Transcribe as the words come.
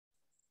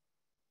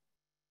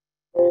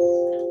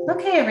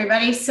Okay,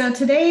 everybody. So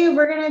today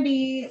we're going to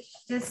be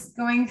just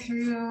going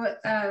through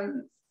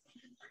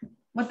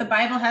what the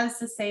Bible has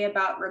to say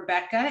about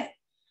Rebekah.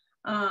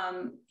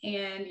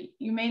 And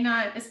you may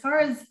not, as far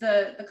as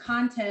the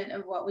content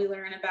of what we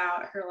learn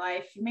about her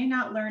life, you may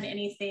not learn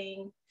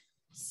anything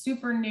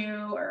super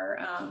new or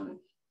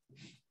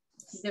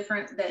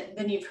different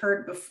than you've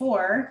heard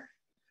before.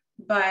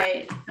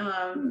 But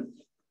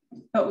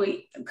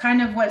we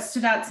kind of, what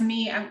stood out to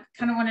me, I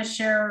kind of want to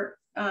share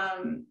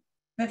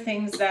the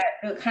things that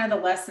kind of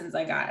the lessons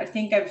I got. I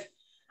think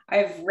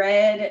I've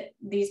read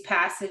these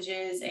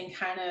passages and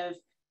kind of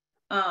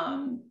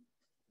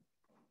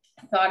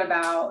thought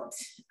about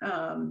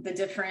the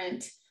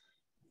different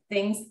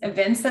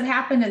events that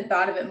happened and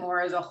thought of it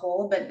more as a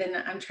whole. But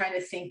then I'm trying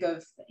to think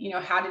of,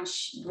 how did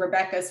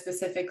Rebekah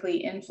specifically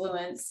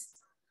influence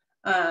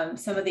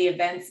some of the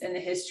events in the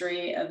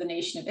history of the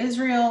nation of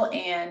Israel,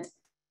 and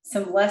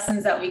some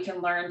lessons that we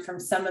can learn from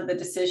some of the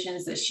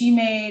decisions that she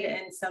made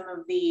and some of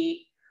the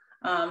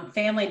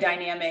family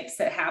dynamics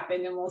that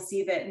happened. And we'll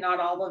see that not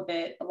all of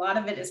it, a lot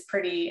of it is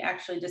pretty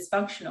actually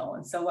dysfunctional.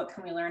 And so what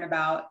can we learn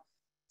about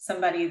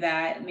somebody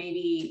that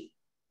maybe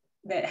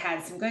that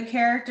had some good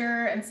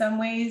character in some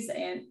ways,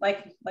 and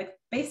like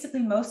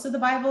basically most of the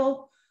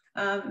Bible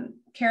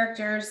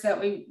characters that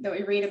we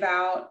read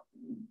about,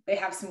 they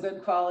have some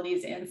good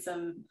qualities and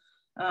some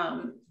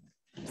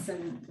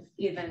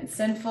even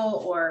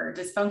sinful or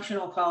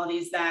dysfunctional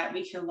qualities that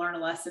we can learn a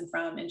lesson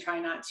from and try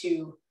not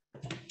to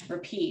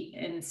repeat.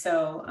 And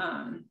so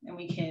and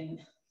we can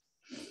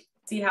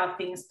see how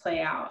things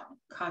play out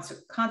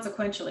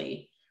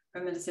consequentially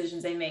from the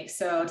decisions they make.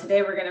 So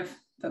today we're going to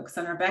focus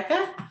on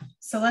Rebekah.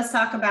 So let's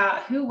talk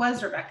about who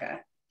was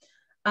Rebekah.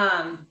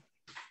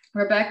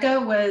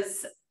 Rebekah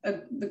was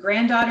the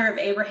granddaughter of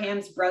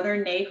Abraham's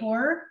brother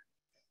Nahor.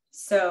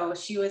 So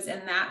she was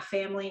in that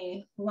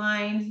family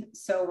line.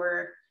 So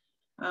we're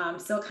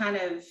still kind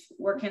of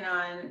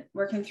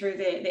working through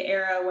the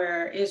era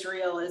where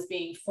Israel is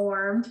being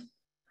formed.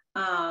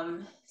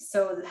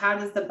 So how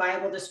does the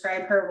Bible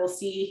describe her? We'll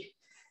see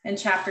in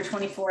chapter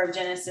 24 of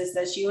Genesis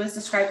that she was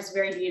described as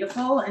very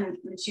beautiful, and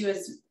she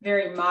was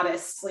very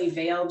modestly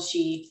veiled.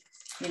 She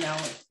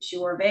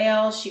wore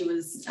veil. She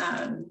was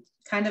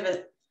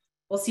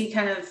we'll see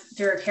kind of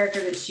through her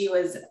character that she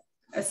was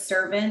a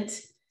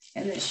servant,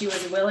 and that she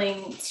was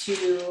willing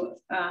to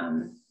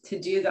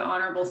do the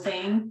honorable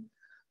thing.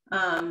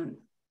 And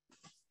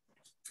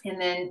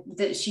then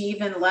that she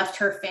even left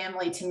her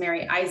family to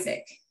marry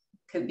Isaac,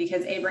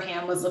 because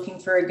Abraham was looking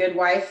for a good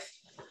wife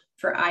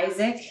for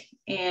Isaac,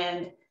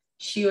 and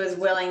she was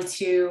willing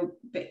to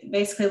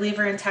basically leave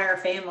her entire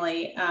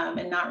family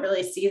and not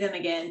really see them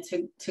again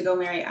to go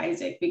marry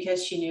Isaac,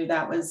 because she knew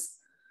that was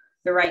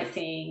the right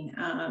thing.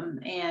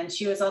 And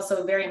she was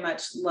also very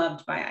much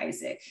loved by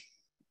Isaac.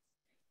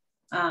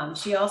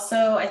 She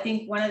also, I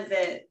think one of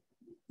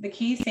the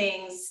key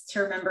things to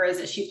remember is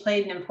that she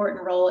played an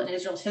important role in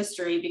Israel's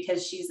history,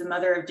 because she's the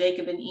mother of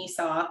Jacob and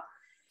Esau.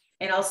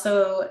 And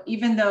also,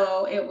 even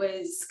though it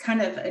was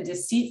kind of a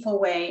deceitful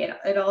way,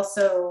 it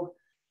also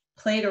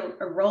played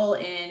a role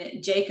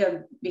in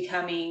Jacob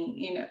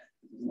becoming,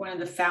 one of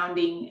the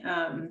founding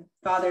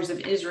fathers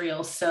of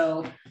Israel.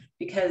 So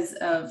because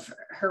of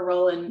her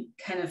role in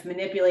kind of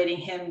manipulating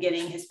him,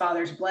 getting his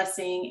father's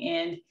blessing,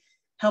 and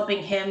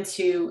helping him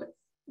to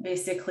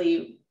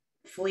basically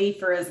flee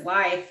for his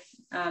life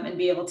and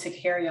be able to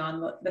carry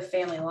on the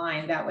family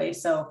line that way.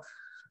 So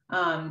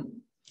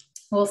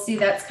we'll see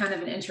that's kind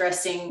of an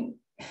interesting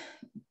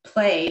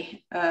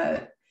play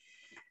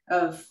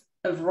of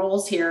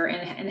roles here,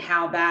 and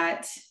how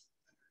that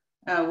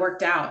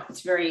worked out.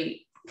 It's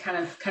very kind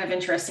of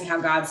interesting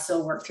how God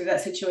still worked through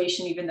that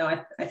situation, even though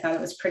I thought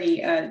it was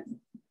pretty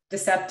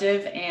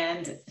deceptive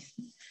and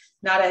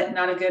not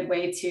a good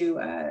way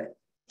to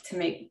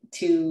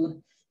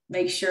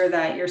make sure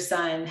that your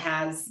son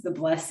has the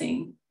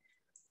blessing.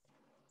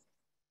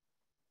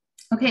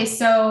 Okay,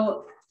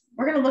 so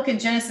we're going to look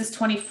at Genesis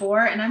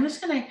 24, and I'm just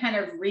going to kind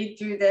of read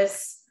through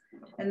this,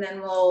 and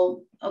then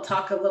I'll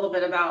talk a little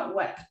bit about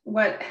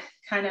what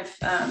kind of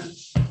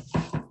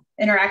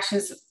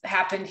interactions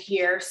happened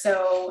here.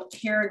 So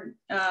here,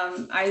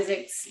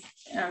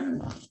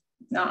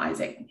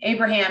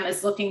 Abraham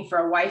is looking for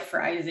a wife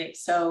for Isaac.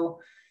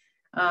 So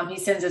he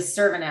sends a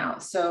servant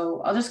out.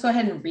 So I'll just go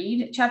ahead and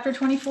read chapter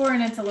 24,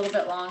 and it's a little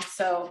bit long.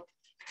 So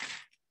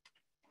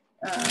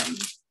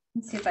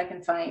let's see if I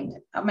can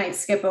I might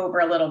skip over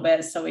a little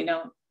bit so we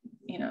don't,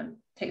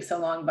 take so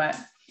long, but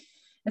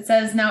it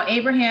says, now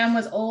Abraham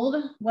was old,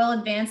 well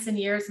advanced in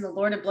years, and the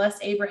Lord had blessed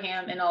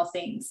Abraham in all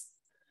things.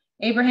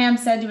 Abraham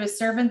said to his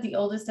servant, the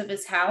oldest of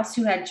his house,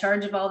 who had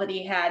charge of all that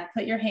he had,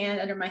 put your hand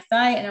under my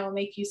thigh, and I will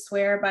make you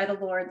swear by the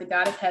Lord, the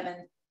God of heaven,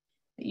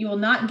 that you will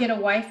not get a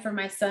wife for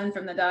my son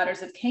from the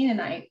daughters of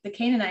the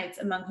Canaanites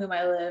among whom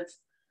I live,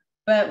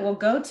 but will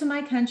go to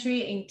my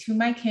country and to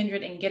my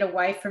kindred and get a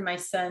wife for my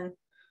son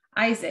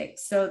Isaac.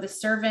 So the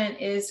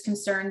servant is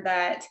concerned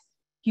that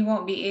he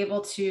won't be able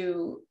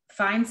to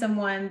find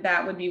someone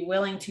that would be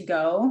willing to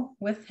go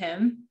with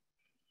him.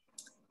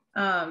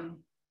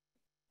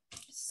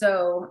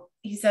 So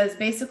he says,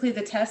 basically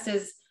the test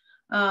is,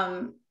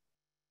 and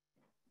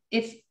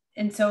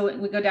so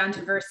we go down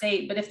to verse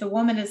 8, but if the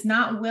woman is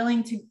not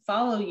willing to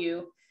follow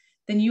you,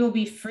 then you will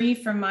be free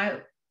from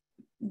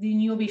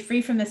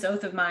this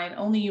oath of mine.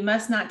 Only you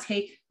must not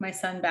take my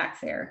son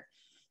back there.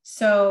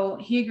 So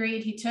he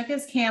agreed. He took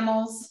his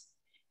camels.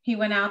 He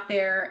went out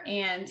there,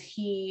 and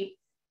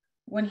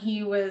when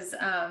he was,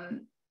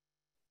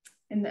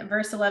 in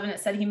verse 11, it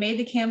said, he made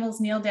the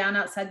camels kneel down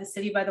outside the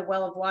city by the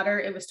well of water.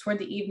 It was toward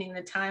the evening,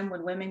 the time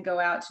when women go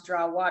out to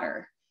draw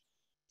water.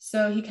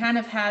 So he kind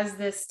of has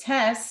this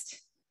test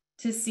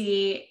to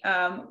see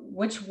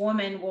which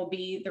woman will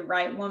be the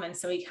right woman.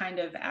 So he kind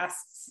of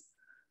asks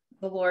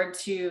the Lord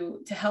to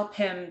help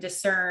him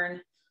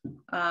discern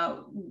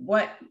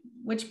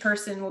which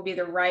person will be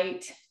the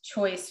right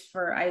choice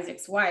for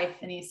Isaac's wife.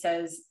 And he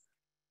says,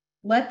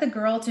 let the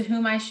girl to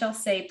whom I shall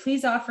say,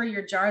 please offer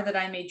your jar that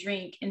I may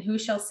drink, and who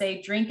shall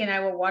say, drink and I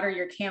will water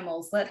your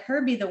camels, let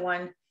her be the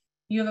one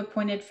you have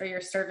appointed for your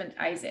servant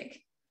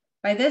Isaac.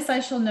 By this I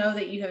shall know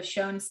that you have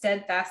shown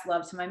steadfast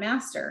love to my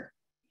master.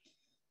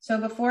 So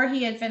before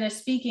he had finished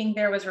speaking,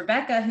 there was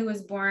Rebekah, who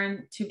was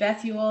born to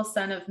Bethuel,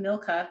 son of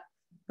Milcah,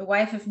 the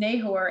wife of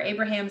Nahor,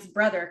 Abraham's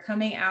brother,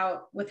 coming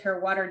out with her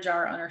water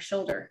jar on her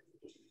shoulder.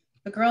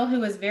 The girl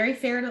who was very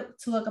fair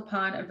to look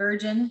upon, a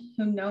virgin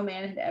whom no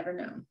man had ever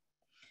known.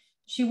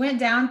 She went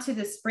down to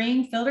the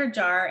spring, filled her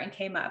jar, and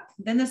came up.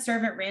 Then the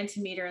servant ran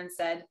to meet her and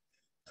said,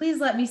 please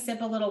let me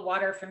sip a little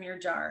water from your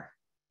jar.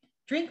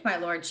 Drink, my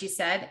lord, she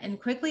said, and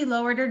quickly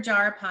lowered her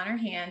jar upon her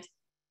hand,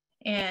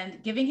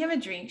 and giving him a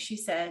drink, she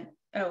said,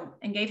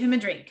 and gave him a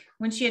drink.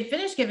 When she had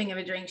finished giving him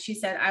a drink, she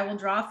said, I will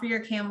draw for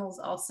your camels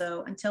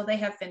also until they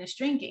have finished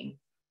drinking.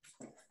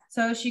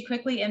 So she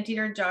quickly emptied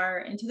her jar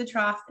into the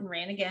trough and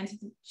ran again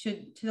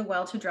to the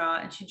well to draw,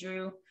 and she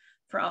drew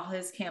for all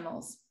his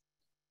camels.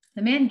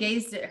 The man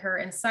gazed at her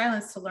in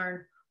silence to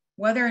learn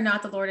whether or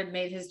not the Lord had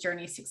made his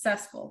journey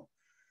successful.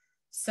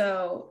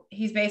 So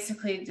he's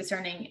basically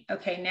discerning,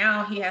 okay,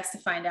 now he has to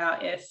find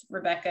out if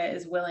Rebekah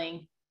is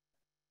willing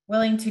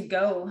to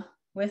go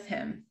with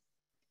him.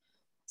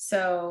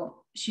 So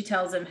she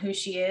tells him who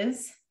she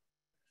is.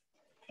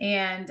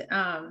 And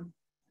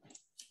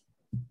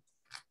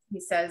he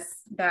says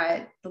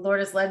that the Lord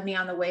has led me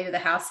on the way to the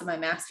house of my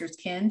master's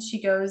kin.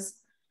 She goes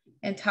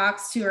and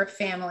talks to her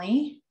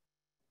family.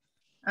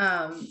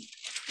 And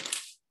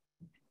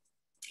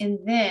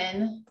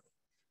then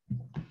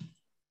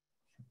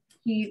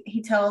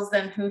he tells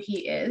them who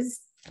he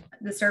is.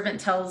 The servant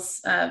tells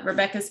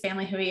Rebekah's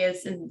family who he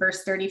is. In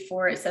verse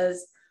 34, it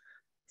says,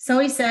 so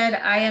he said,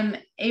 I am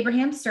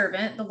Abraham's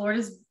servant. The Lord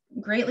has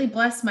greatly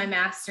blessed my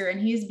master,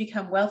 and he has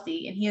become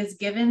wealthy, and he has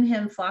given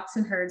him flocks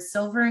and herds,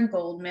 silver and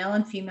gold, male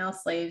and female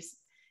slaves,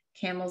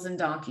 camels and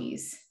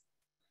donkeys.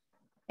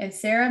 And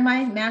Sarah,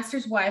 my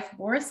master's wife,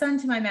 bore a son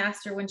to my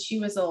master when she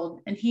was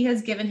old, and he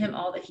has given him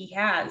all that he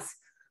has.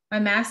 My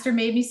master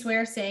made me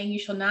swear, saying, you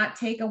shall not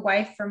take a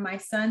wife from my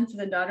son from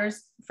the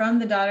daughters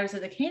of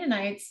the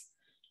Canaanites,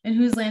 in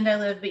whose land I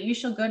live, but you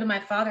shall go to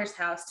my father's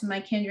house, to my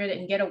kindred,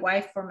 and get a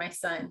wife for my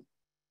son.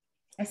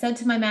 I said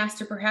to my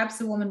master, perhaps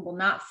the woman will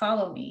not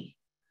follow me.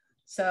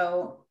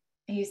 So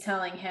he's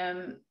telling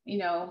him,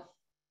 then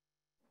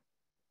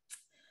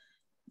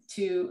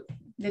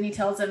he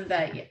tells him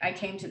that I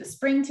came to the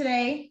spring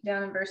today,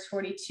 down in verse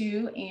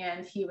 42,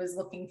 and he was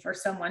looking for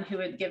someone who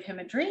would give him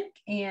a drink.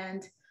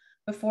 And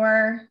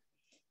before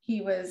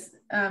he was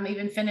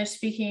even finished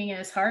speaking in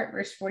his heart,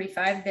 verse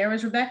 45, there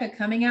was Rebekah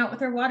coming out with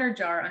her water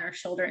jar on her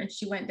shoulder, and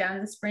she went down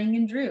to the spring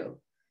and drew.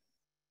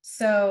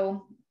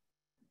 So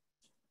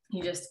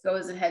he just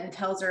goes ahead and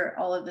tells her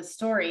all of the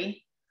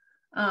story.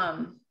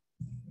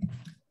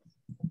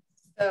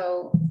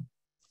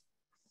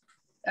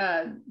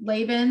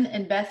 Laban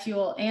and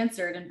Bethuel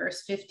answered in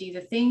verse 50,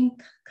 the thing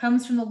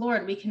comes from the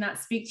Lord. We cannot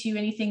speak to you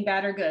anything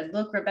bad or good.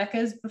 Look, Rebekah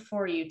is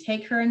before you.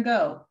 Take her and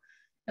go,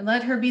 and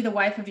let her be the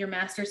wife of your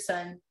master's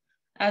son,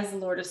 as the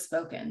Lord has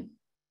spoken.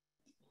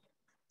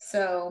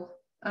 So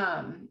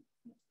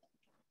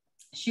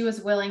she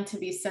was willing to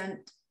be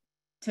sent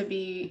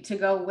to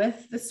go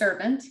with the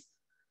servant.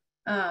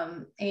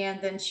 And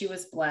then she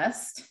was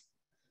blessed.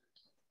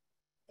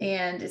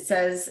 And it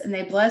says, and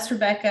they blessed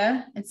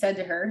Rebekah and said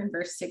to her in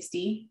verse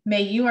 60,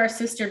 may you, our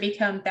sister,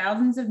 become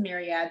thousands of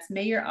myriads.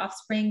 May your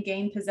offspring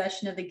gain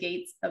possession of the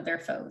gates of their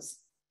foes.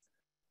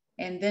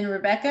 And then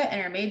Rebekah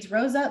and her maids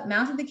rose up,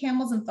 mounted the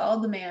camels, and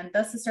followed the man.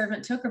 Thus the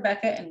servant took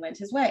Rebekah and went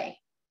his way.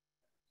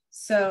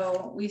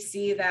 So we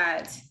see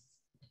that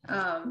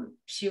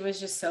she was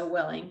just so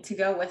willing to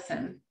go with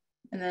him.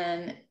 And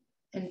then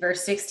in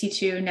verse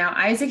 62, now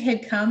Isaac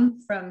had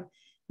come from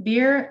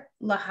Beer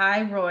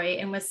Lahai Roy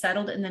and was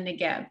settled in the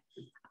Negeb.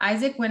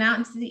 Isaac went out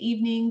into the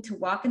evening to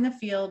walk in the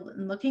field,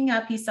 and looking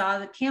up, he saw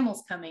the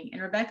camels coming.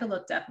 And Rebekah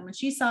looked up, and when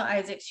she saw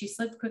Isaac, she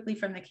slipped quickly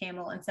from the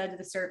camel and said to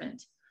the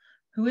servant,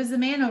 who is the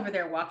man over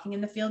there walking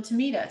in the field to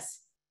meet us?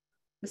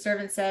 The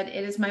servant said,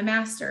 it is my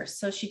master.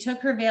 So she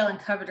took her veil and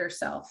covered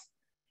herself.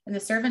 And the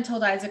servant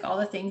told Isaac all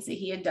the things that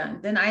he had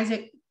done. Then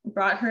Isaac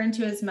brought her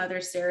into his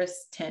mother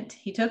Sarah's tent.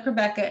 He took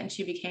Rebekah and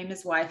she became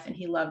his wife, and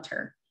he loved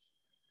her.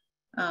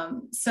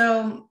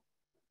 So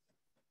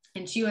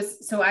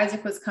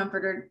Isaac was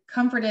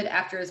comforted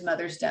after his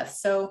mother's death.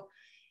 So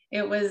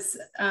it was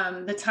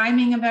the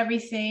timing of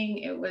everything.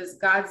 It was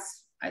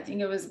I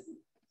think it was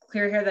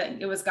clear here that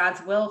it was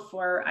God's will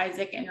for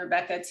Isaac and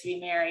Rebekah to be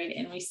married.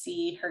 And we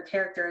see her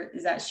character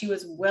is that she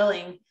was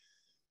willing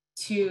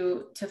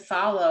to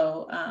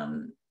follow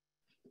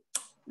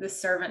the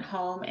servant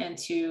home and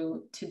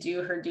to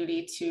do her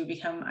duty to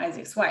become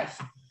Isaac's wife.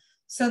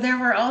 So there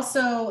were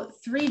also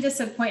 3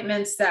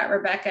 disappointments that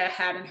Rebekah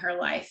had in her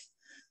life.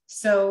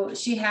 So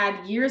she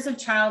had years of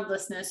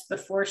childlessness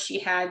before she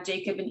had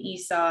Jacob and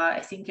Esau.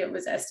 I think it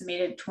was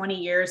estimated 20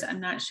 years. I'm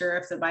not sure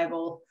if the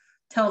Bible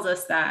tells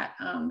us that.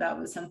 That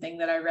was something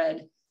that I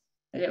read,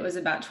 that it was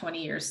about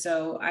 20 years.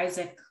 So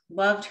Isaac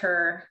loved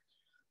her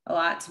a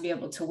lot to be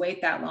able to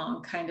wait that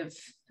long, kind of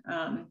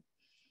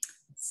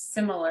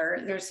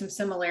similar. There's some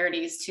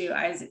similarities to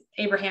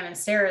Abraham and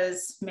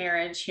Sarah's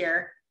marriage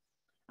here.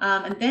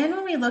 And then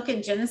when we look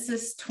at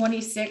Genesis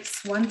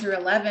 26, 1 through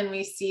 11,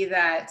 we see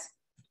that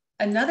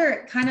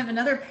another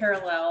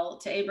parallel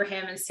to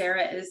Abraham and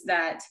Sarah is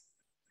that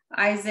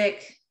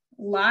Isaac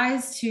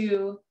lies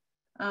to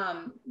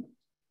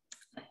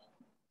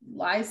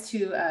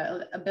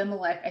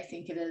Abimelech, I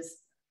think it is,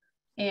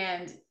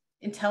 and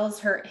tells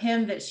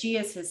him that she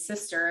is his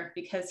sister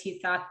because he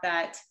thought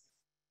that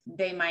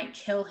they might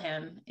kill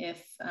him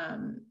if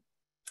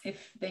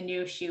they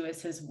knew she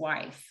was his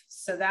wife.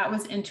 So that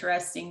was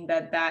interesting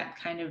that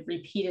kind of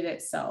repeated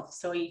itself.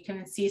 So you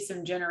can see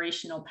some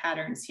generational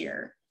patterns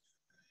here.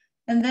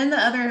 And then the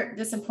other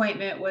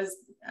disappointment was,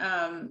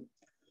 I don't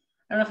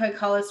know if I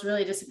call this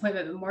really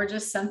disappointment, but more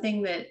just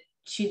something that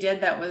she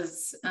did that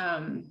was,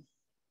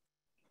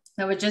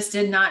 that just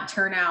did not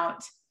turn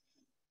out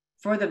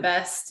for the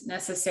best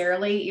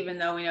necessarily, even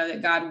though we know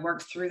that God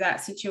worked through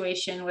that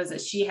situation, was that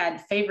she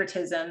had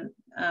favoritism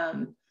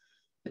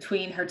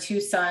between her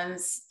 2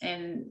 sons.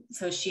 And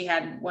so she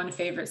had one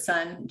favorite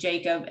son,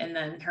 Jacob, and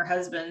then her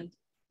husband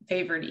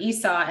favored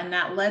Esau. And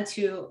that led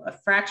to a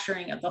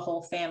fracturing of the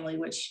whole family,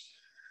 which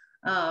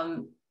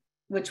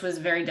was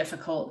very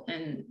difficult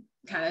and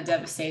kind of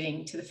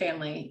devastating to the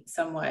family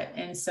somewhat.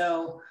 And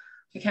so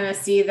we kind of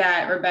see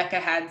that Rebekah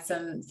had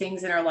some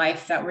things in her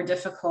life that were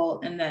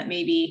difficult, and that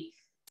maybe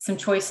some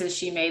choices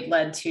she made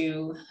led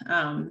to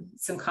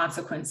some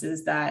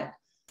consequences that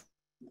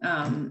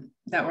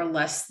were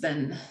less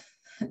than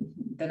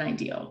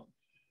ideal.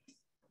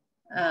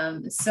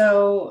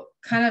 So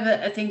kind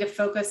of a thing to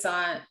focus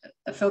on,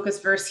 a focus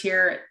verse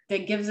here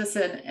that gives us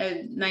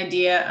an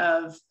idea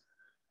of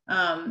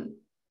kind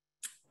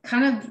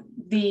of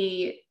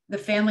the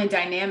family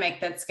dynamic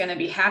that's going to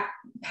be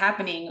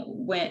happening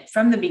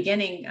from the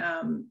beginning.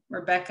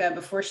 Rebekah,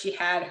 before she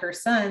had her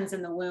sons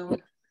in the womb,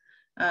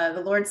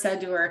 the Lord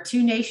said to her,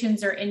 2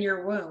 nations are in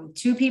your womb.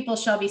 2 people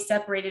shall be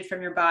separated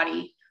from your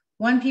body.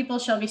 1 people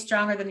shall be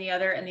stronger than the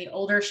other, and the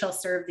older shall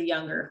serve the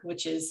younger,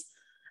 which is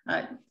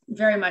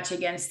very much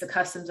against the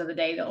customs of the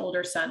day. The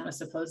older son was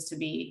supposed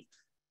to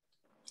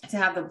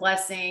have the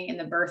blessing and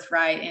the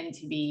birthright, and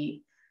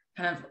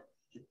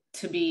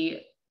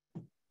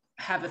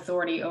have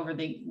authority over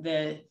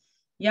the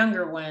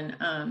younger one.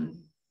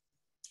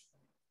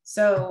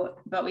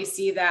 But we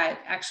see that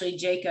actually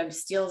Jacob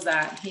steals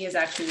that. He is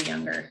actually the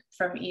younger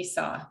from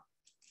Esau.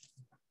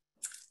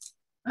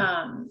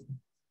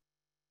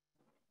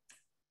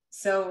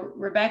 So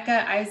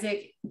Rebekah,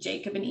 Isaac,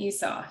 Jacob, and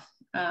Esau,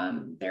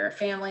 they're a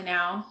family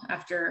now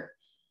after,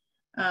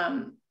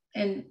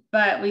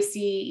 but we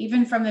see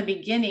even from the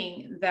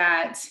beginning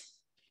that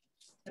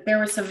there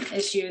were some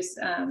issues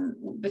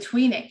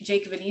between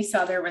Jacob and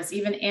Esau. There was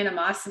even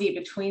animosity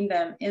between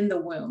them in the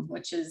womb,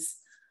 which is,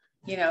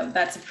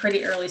 that's a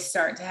pretty early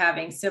start to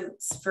having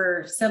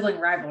for sibling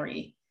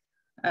rivalry.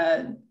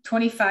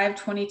 25,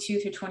 22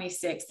 through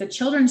 26, the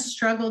children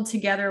struggled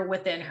together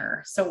within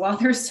her. So while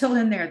they're still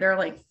in there, they're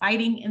like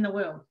fighting in the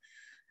womb.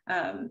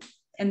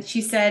 And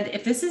she said,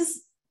 if it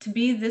is to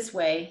be this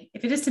way,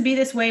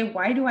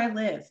 why do I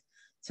live?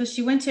 So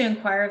she went to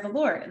inquire of the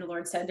Lord, and the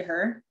Lord said to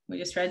her, we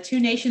just read, 2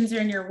 nations are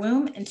in your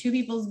womb, and 2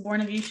 peoples born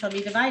of you shall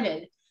be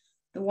divided.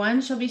 The one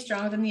shall be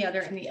stronger than the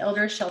other, and the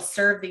elder shall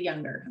serve the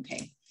younger.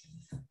 Okay.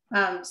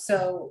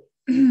 So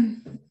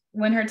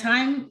when her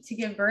time to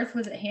give birth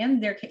was at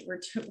hand, there were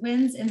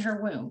twins in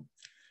her womb.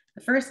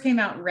 The first came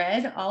out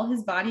red, all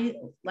his body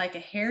like a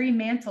hairy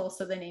mantle,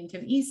 so they named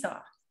him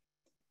Esau.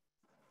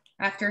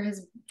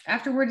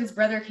 Afterward, his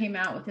brother came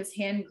out with his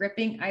hand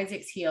gripping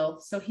Isaac's heel,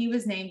 so he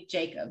was named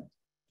Jacob.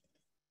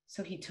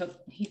 So he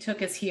took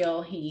his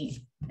heel,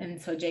 and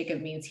so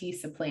Jacob means he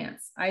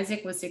supplants.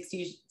 Isaac was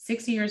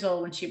 60 years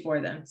old when she bore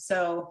them.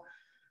 So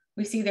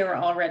we see they were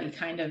already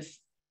kind of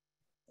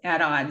at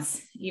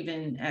odds,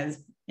 even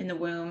as in the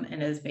womb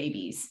and as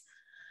babies.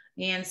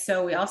 And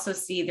so we also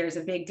see there's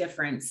a big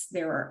difference.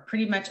 They were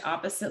pretty much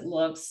opposite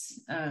looks.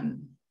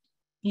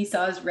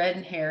 Esau is red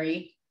and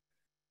hairy,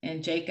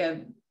 and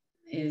Jacob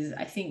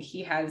I think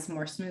he has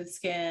more smooth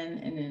skin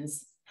and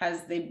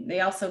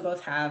they also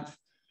both have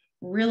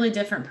really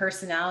different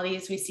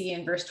personalities. We see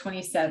in verse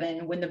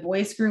 27, when the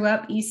boys grew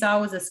up, Esau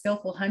was a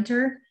skillful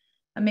hunter,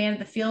 a man of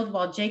the field,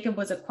 while Jacob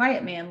was a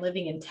quiet man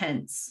living in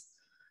tents.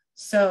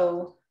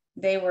 So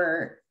they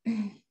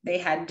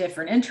had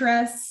different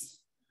interests.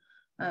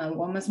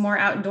 One was more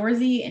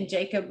outdoorsy and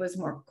Jacob was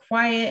more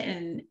quiet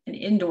and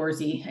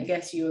indoorsy, I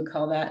guess you would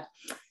call that.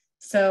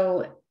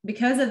 So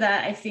because of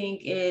that, I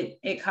think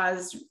it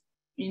caused,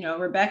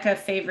 Rebekah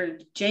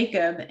favored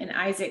Jacob and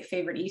Isaac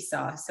favored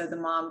Esau. So the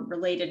mom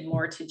related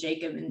more to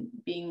Jacob and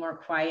being more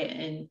quiet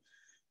and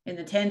in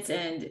the tents,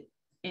 and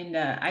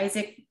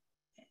Isaac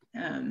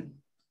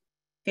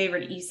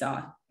favored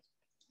Esau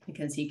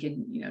because he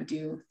could,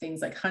 do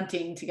things like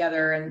hunting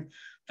together and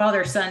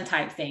father-son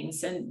type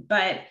things.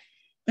 But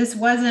this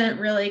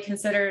wasn't really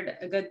considered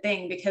a good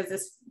thing,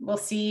 because we'll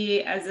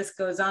see as this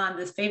goes on,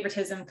 this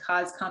favoritism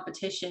caused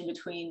competition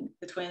between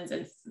the twins,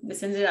 and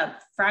this ended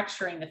up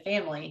fracturing the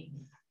family.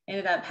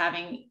 Ended up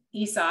having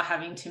Esau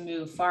having to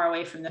move far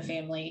away from the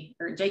family,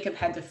 or Jacob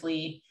had to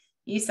flee.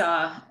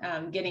 Esau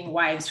getting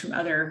wives from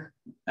other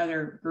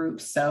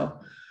groups. So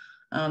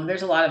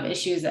there's a lot of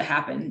issues that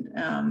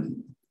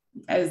happen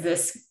as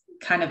this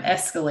kind of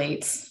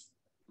escalates.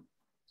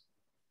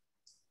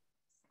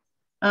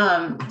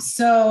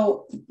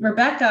 So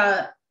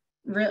Rebekah,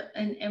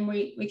 and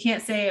we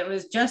can't say it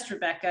was just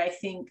Rebekah. I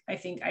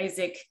think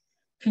Isaac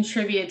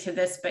contributed to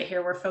this, but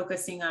here we're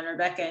focusing on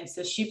Rebekah, and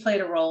so she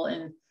played a role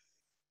in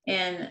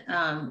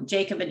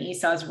Jacob and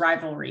Esau's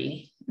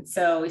rivalry. And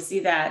so we see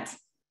that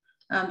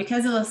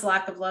because of this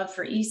lack of love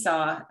for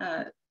Esau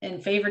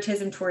and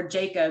favoritism toward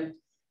Jacob,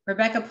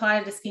 Rebekah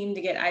plotted a scheme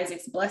to get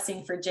Isaac's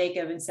blessing for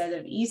Jacob instead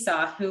of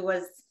Esau, who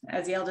was,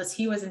 as the eldest,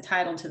 he was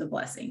entitled to the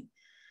blessing.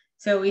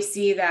 So we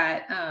see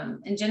that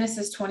in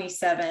Genesis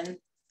 27,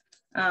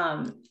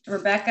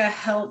 Rebekah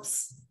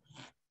helps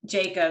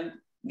Jacob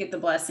get the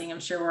blessing. I'm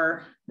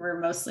sure we're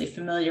mostly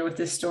familiar with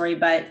this story,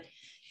 but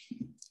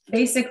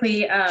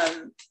basically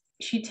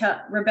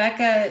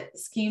Rebekah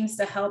schemes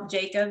to help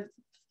Jacob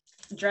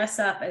dress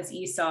up as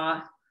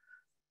Esau,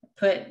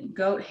 put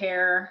goat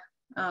hair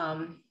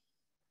on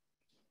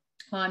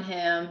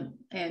him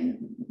and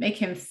make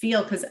him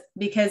feel,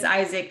 because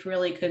Isaac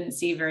really couldn't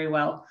see very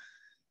well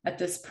at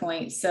this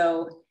point.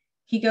 So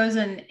he goes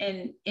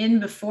in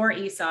before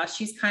Esau.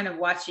 She's kind of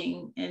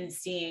watching and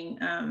seeing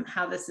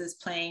how this is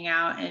playing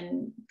out,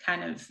 and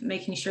kind of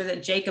making sure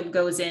that Jacob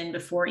goes in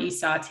before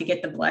Esau to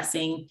get the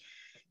blessing.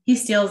 He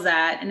steals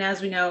that. And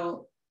as we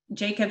know,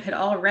 Jacob had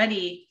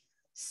already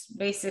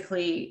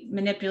basically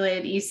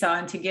manipulated Esau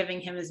into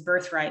giving him his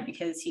birthright,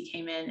 because he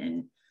came in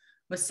and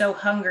was so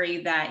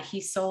hungry that he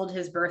sold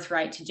his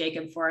birthright to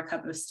Jacob for a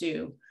cup of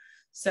stew.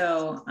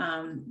 So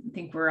I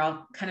think we're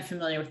all kind of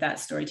familiar with that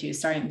story too.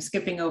 Sorry, I'm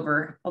skipping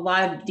over a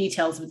lot of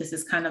details, but this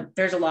is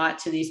there's a lot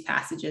to these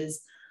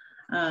passages.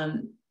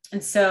 And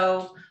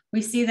so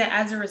we see that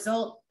as a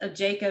result of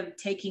Jacob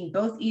taking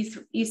both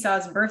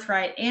Esau's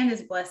birthright and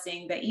his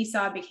blessing, that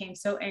Esau became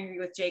so angry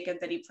with Jacob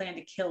that he planned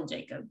to kill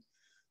Jacob.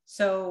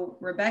 So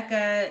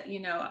Rebekah,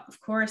 of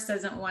course,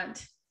 doesn't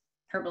want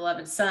her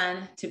beloved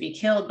son to be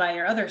killed by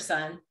her other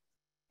son.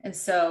 And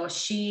so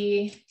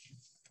she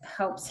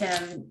helps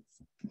him.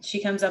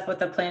 She comes up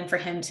with a plan for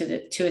him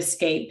to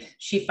escape.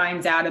 She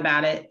finds out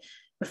about it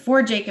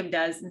before Jacob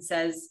does, and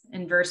says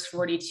in verse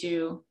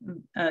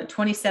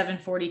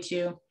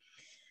 27:42,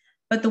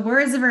 but the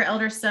words of her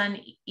elder son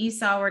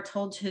Esau were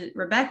told to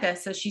Rebekah.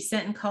 So she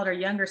sent and called her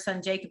younger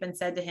son Jacob and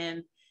said to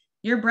him,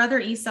 your brother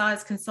Esau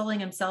is consoling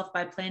himself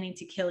by planning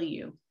to kill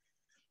you.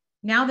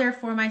 Now,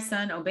 therefore, my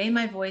son, obey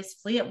my voice,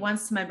 flee at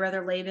once to my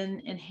brother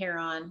Laban in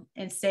Haran,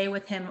 and stay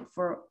with him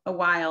for a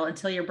while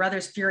until your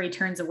brother's fury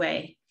turns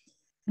away.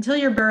 Until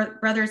your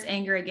brother's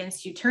anger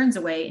against you turns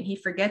away and he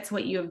forgets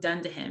what you have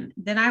done to him.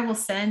 Then I will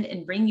send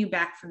and bring you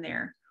back from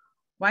there.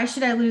 Why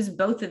should I lose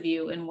both of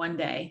you in one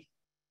day?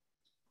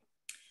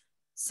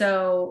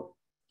 So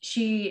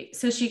she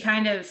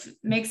kind of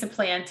makes a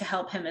plan to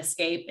help him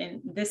escape. And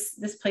this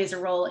plays a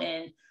role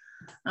in,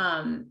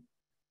 so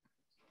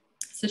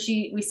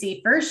we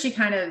see first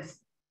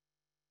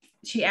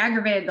she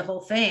aggravated the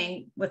whole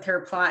thing with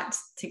her plot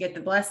to get the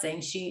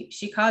blessing.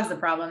 She caused the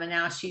problem, and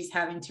now she's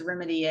having to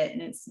remedy it.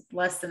 And it's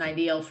less than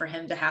ideal for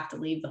him to have to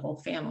leave the whole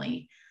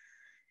family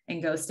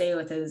and go stay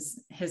with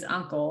his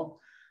uncle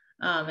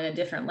in a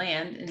different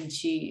land. And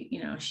she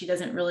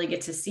doesn't really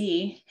get to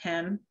see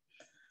him.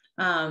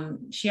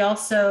 She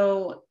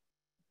also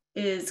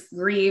is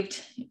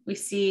grieved. We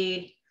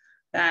see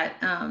that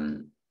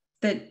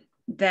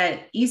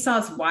that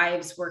Esau's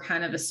wives were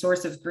kind of a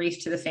source of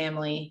grief to the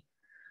family.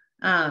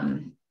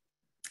 And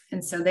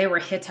so they were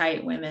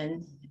Hittite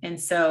women. And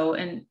so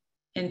in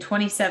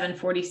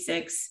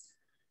 27:46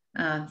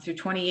 through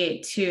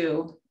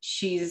 28:2,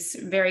 she's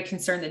very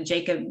concerned that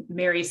Jacob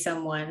marries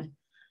someone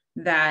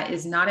that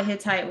is not a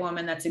Hittite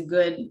woman, that's a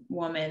good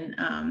woman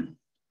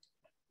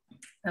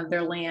of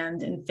their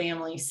land and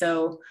family.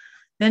 So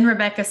then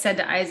Rebekah said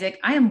to Isaac,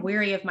 I am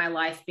weary of my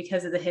life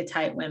because of the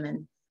Hittite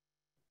women.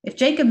 If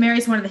Jacob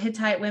marries one of the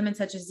Hittite women,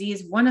 such as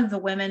these, one of the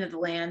women of the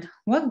land,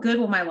 what good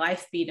will my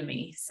life be to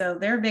me? So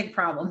they're a big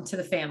problem to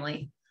the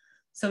family.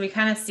 So we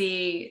kind of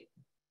see,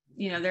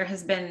 there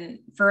has been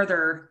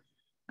further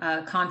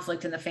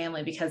conflict in the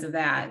family because of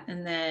that.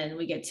 And then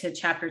we get to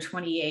chapter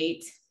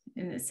 28,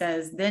 and it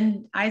says,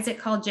 then Isaac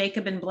called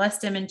Jacob and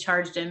blessed him and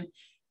charged him,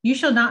 you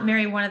shall not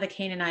marry one of the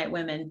Canaanite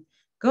women.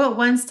 Go at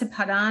once to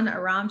Padan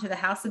Aram, to the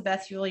house of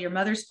Bethuel, your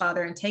mother's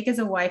father, and take as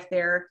a wife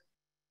there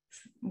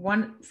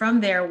one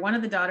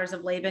of the daughters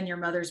of Laban, your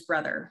mother's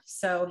brother.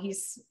 So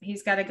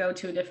he's got to go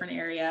to a different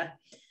area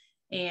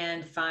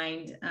and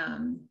find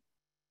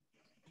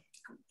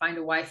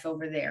a wife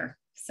over there.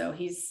 So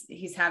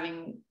he's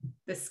having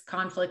this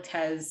conflict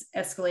has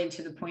escalated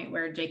to the point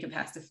where Jacob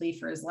has to flee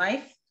for his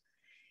life,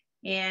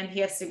 and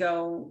he has to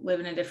go live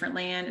in a different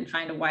land and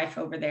find a wife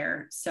over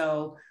there.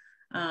 So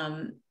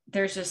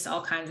there's just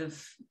all kinds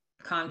of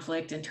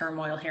conflict and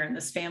turmoil here in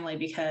this family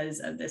because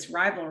of this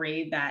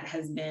rivalry that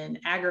has been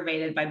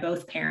aggravated by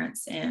both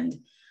parents. And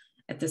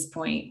at this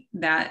point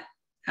that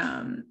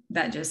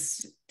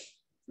just,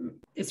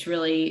 it's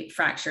really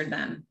fractured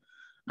them.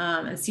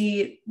 And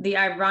see, the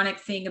ironic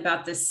thing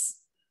about this,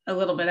 a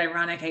little bit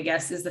ironic, I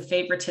guess, is the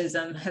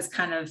favoritism has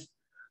kind of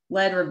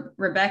led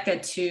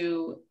Rebekah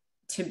to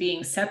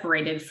being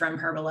separated from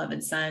her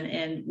beloved son.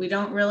 And we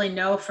don't really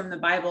know from the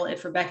Bible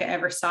if Rebekah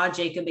ever saw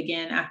Jacob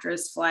again after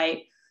his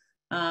flight.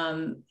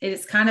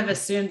 It's kind of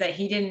assumed that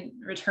he didn't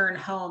return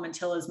home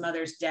until his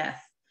mother's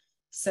death.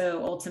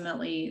 So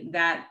ultimately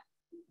that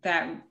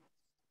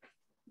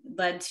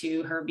led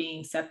to her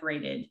being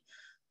separated,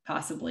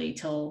 possibly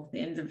till the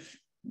end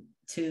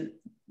to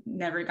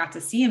never got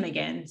to see him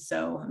again.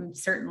 So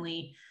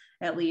certainly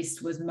at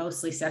least was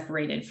mostly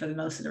separated for the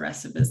most of the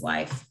rest of his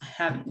life,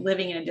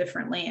 living in a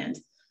different land.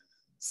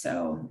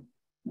 So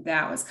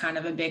that was kind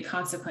of a big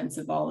consequence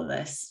of all of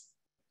this.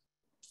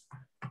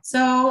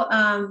 So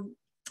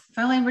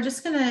finally, we're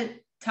just going to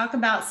talk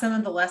about some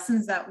of the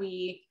lessons that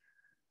we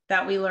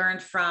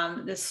learned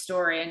from this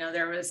story. I know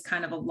there was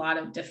kind of a lot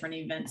of different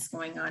events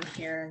going on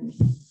here,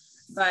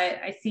 but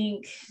I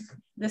think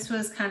this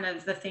was kind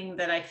of the thing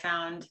that I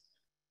found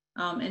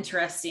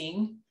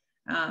interesting.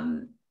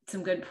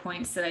 Some good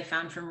points that I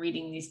found from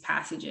reading these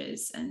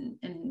passages and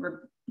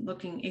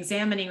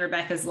examining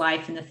Rebekah's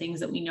life and the things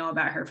that we know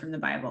about her from the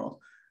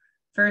Bible.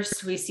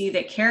 First, we see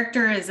that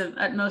character is of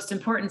utmost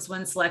importance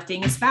when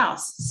selecting a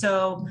spouse.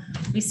 So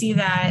we see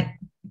that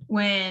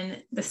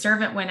when the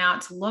servant went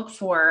out to look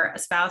for a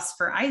spouse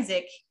for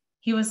Isaac,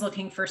 he was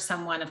looking for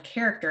someone of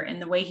character.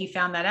 And the way he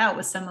found that out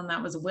was someone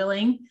that was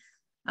willing,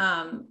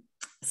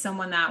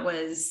 someone that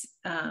was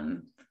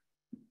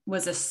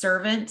a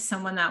servant,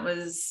 someone that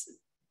was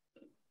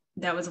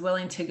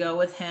willing to go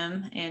with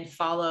him and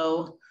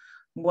follow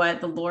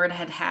what the Lord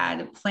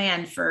had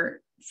planned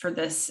for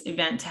this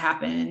event to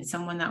happen, and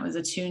someone that was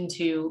attuned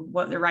to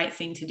what the right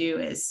thing to do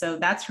is. So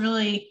that's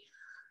really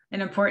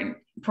an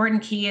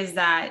important key, is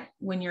that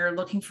when you're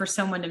looking for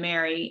someone to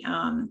marry,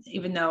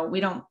 even though we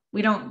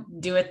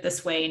don't do it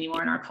this way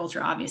anymore in our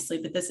culture,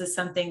 obviously, but this is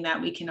something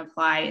that we can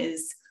apply,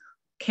 is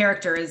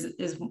character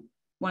is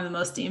one of the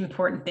most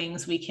important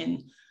things we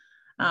can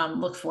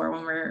look for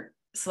when we're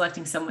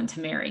selecting someone to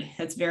marry.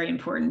 That's very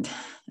important.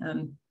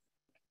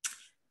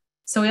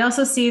 So we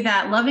also see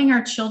that loving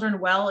our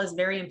children well is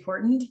very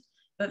important,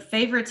 but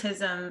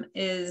favoritism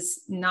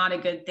is not a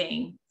good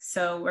thing.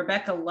 So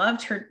Rebekah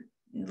loved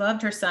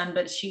her son,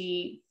 but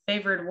she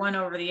favored one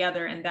over the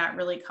other, and that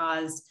really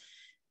caused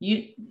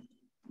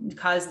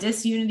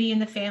disunity in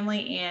the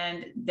family,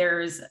 and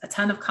there's a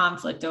ton of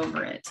conflict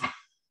over it,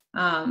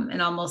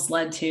 and almost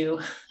led to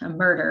a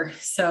murder.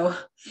 So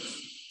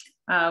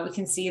we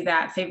can see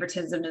that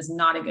favoritism is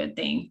not a good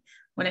thing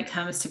when it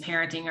comes to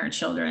parenting our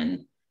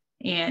children.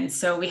 And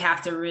so we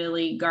have to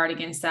really guard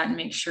against that and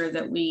make sure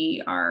that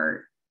we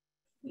are,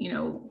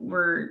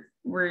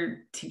 we're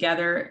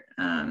together,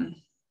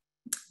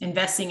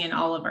 investing in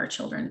all of our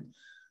children.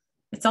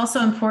 It's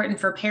also important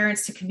for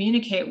parents to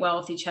communicate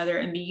well with each other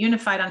and be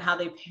unified on how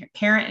they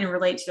parent and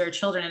relate to their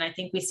children. And I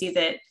think we see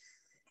that it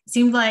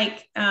seemed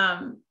like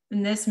in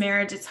this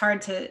marriage, it's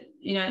hard to,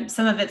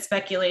 some of it's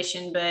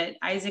speculation, but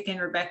Isaac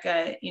and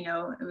Rebekah,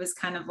 it was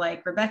kind of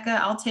like, Rebekah,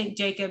 I'll take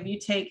Jacob, you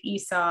take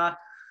Esau,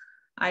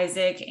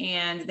 Isaac,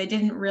 and they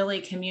didn't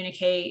really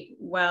communicate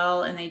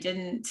well, and they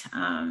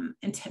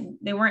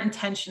weren't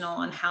intentional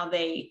on how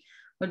they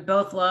would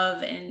both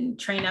love and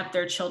train up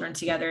their children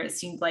together. It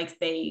seemed like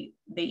they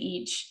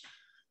each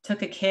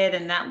took a kid,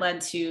 and that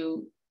led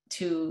to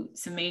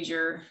some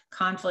major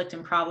conflict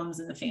and problems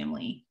in the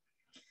family.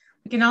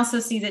 We can also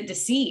see that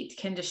deceit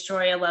can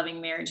destroy a loving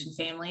marriage and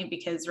family,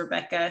 because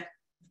Rebekah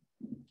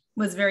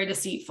was very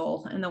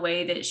deceitful in the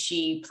way that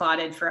she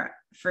plotted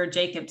for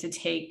Jacob to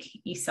take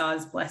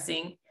Esau's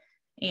blessing.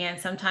 And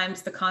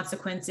sometimes the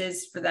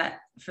consequences for that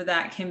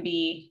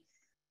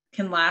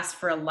can last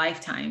for a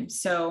lifetime.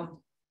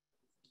 So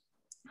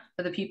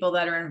for the people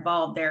that are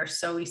involved there.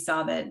 So we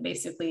saw that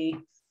basically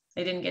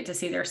they didn't get to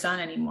see their son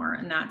anymore.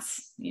 And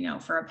that's,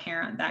 for a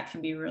parent,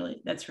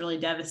 that's really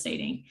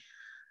devastating.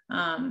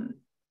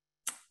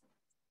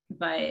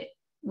 But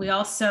we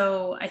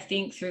also, I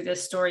think, through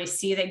this story,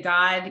 see that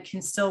God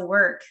can still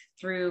work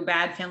through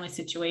bad family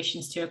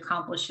situations to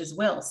accomplish his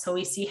will. So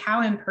we see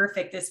how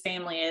imperfect this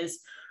family is.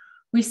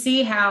 We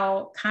see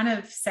how kind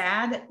of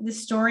sadly the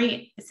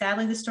story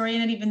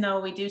ended, even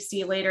though we do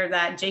see later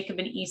that Jacob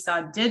and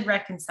Esau did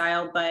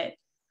reconcile. But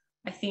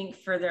I think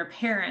for their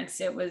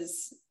parents, it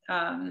was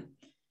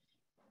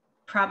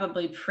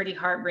probably pretty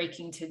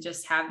heartbreaking to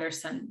just have their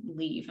son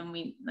leave. And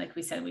we, like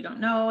we said, we don't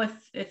know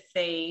if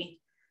they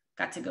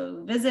got to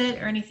go visit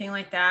or anything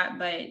like that,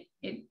 but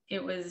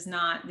it was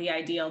not the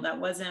ideal. That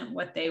wasn't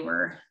what they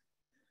were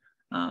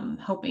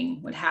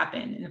hoping would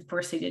happen. And of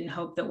course, they didn't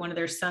hope that one of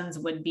their sons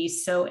would be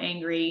so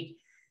angry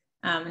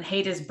and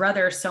hate his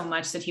brother so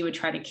much that he would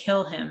try to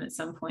kill him at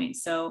some point.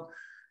 So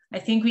I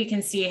think we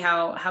can see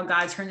how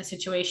God turned the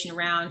situation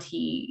around.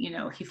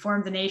 He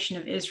formed the nation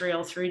of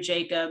Israel through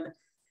Jacob,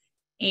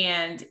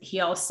 and he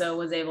also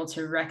was able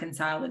to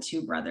reconcile the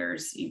two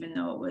brothers, even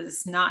though it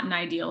was not an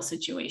ideal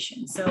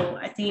situation. So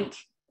I think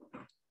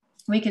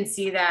we can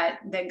see that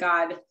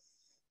God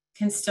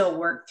can still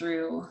work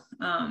through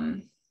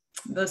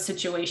those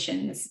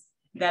situations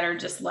that are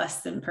just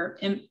less than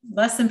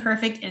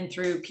perfect, and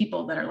through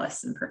people that are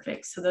less than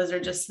perfect. So those are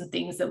just some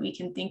things that we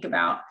can think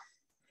about.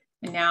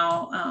 And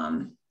now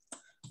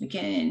we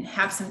can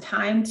have some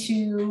time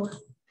to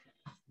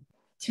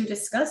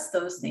discuss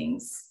those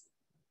things.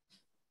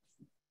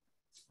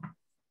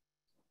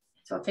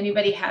 So if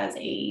anybody has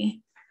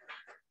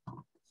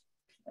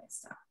let's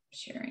stop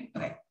sharing.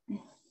 Okay.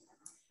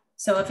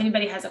 So if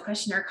anybody has a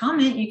question or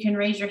comment, you can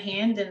raise your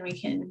hand and we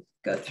can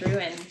go through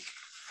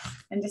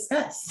and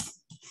discuss.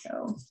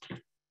 So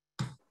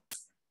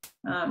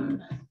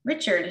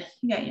Richard,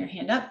 you got your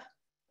hand up.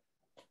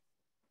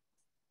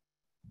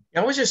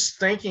 I was just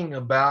thinking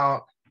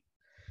about,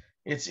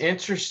 it's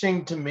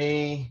interesting to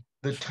me,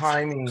 the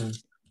timing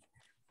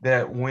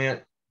that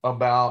went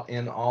about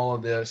in all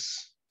of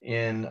this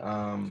in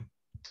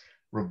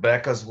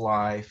Rebekah's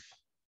life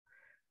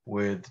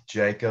with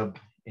Jacob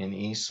and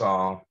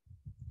Esau.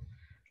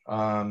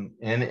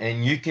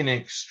 And you can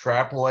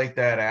extrapolate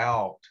that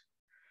out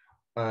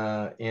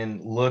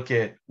and look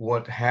at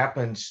what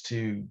happens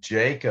to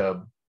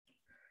Jacob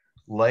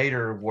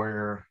later,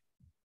 where,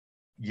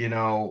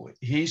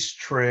 he's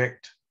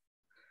tricked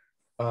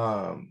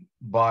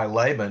by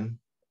Laban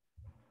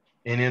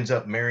and ends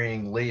up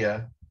marrying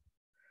Leah,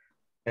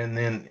 and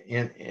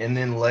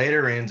then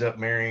later ends up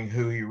marrying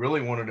who he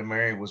really wanted to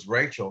marry was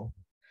Rachel.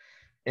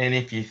 And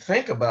if you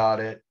think about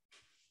it,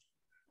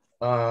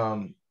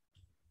 all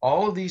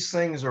of these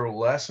things are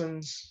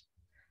lessons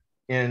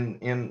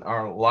in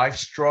our life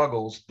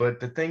struggles. But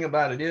the thing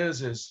about it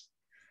is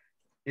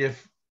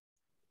if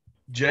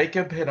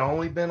Jacob had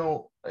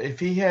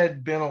if he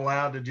had been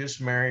allowed to just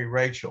marry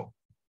Rachel,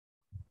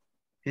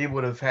 he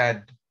would have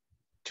had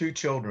 2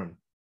 children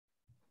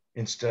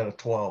instead of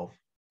 12.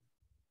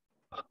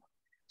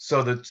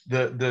 So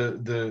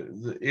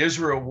the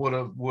Israel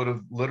would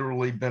have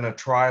literally been a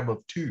tribe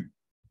of 2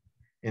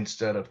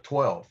 instead of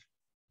 12.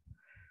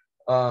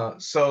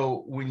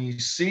 So when you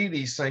see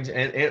these things,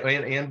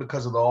 and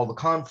because of all the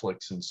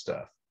conflicts and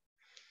stuff,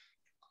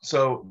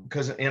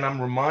 and I'm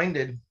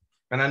reminded,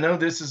 and I know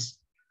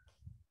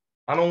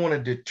I don't want to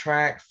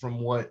detract from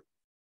what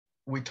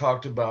we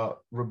talked about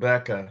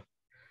Rebekah,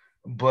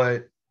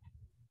 but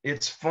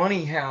it's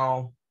funny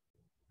how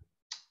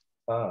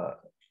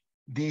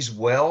these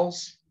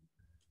wells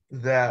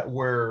that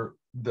were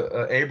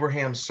the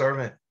Abraham's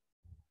servant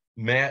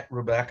met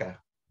Rebekah.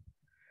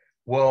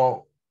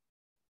 Well,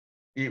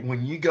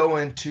 when you go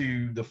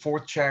into the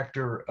 4th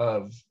chapter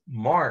of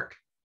Mark,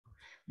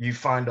 you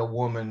find a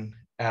woman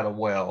at a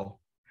well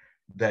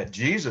that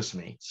Jesus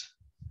meets.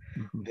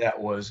 That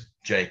was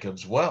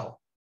Jacob's well.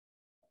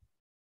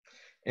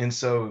 And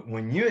so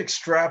when you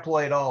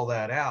extrapolate all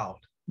that out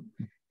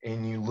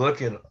and you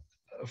look at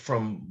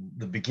from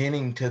the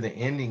beginning to the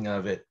ending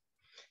of it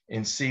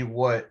and see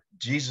what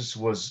Jesus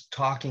was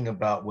talking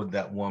about with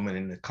that woman,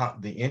 and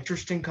the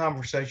interesting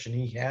conversation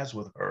he has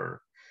with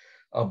her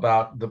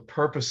about the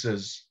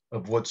purposes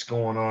of what's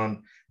going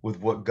on with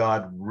what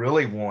God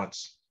really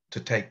wants to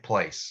take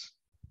place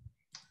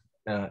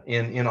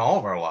in all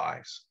of our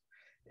lives.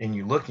 And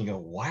you look and you go,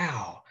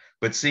 wow.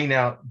 But see,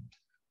 now,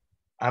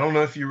 I don't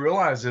know if you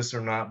realize this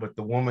or not, but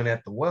the woman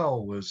at the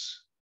well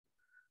was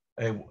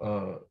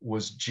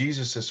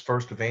Jesus's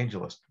first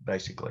evangelist,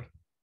 basically,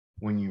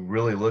 when you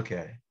really look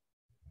at it.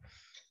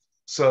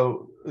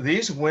 So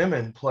these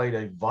women played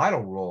a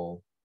vital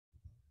role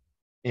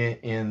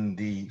in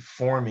the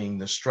forming,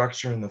 the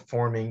structure and the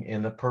forming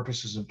and the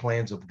purposes and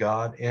plans of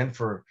God, and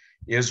for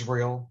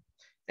Israel,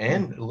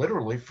 and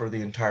literally for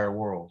the entire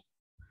world.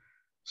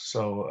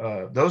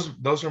 So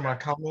those are my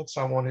comments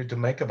I wanted to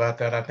make about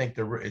that. I think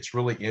it's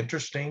really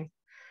interesting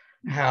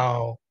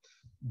how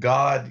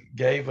God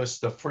gave us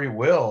the free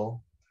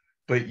will,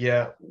 but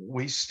yet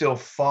we still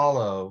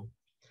follow,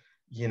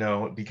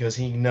 because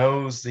he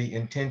knows the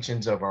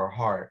intentions of our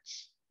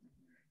hearts.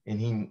 And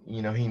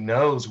he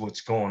knows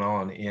what's going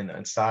on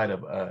inside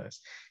of us.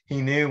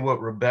 He knew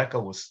what Rebekah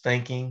was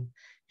thinking.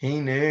 he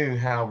knew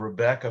how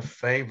Rebekah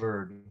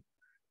favored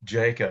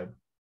Jacob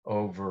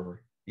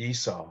over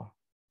Esau,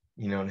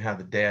 and how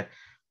the dad,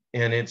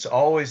 and it's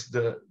always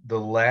the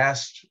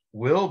last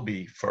will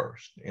be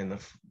first in the,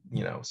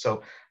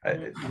 so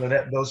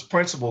that those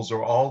principles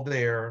are all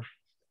there.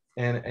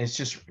 And it's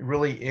just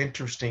really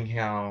interesting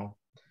how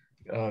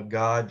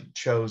God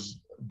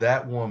chose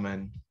that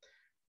woman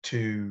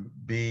to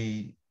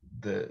be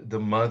the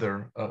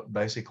mother,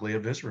 basically,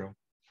 of Israel.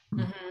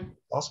 Mm-hmm.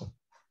 Awesome.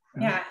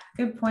 Yeah,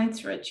 good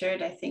points,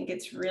 Richard. I think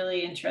it's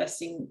really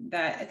interesting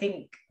that I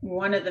think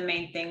one of the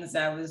main things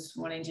I was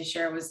wanting to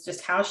share was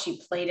just how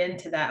she played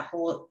into that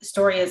whole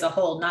story as a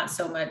whole, not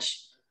so much,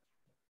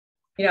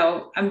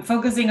 I'm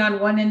focusing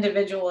on one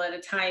individual at a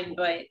time,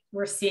 but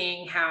we're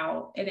seeing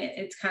how, and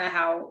it's kind of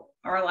how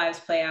our lives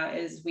play out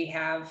is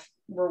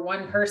we're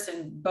one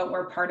person, but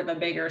we're part of a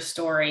bigger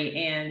story,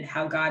 and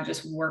how God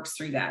just works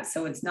through that.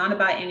 So it's not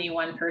about any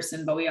one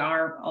person, but we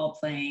are all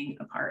playing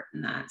a part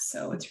in that.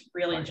 So it's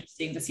really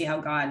interesting to see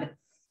how God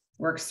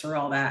works through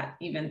all that,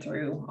 even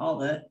through all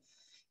the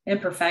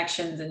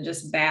imperfections and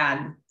just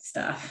bad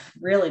stuff,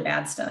 really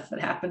bad stuff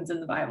that happens in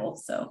the Bible.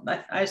 So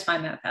I just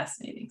find that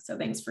fascinating. So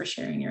thanks for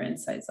sharing your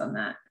insights on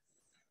that.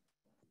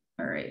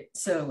 All right.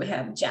 So we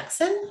have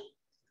Jackson.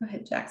 Go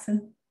ahead,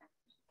 Jackson.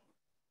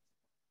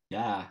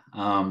 Yeah.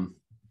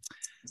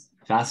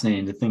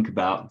 Fascinating to think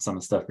about some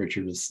of the stuff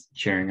Richard was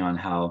sharing on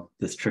how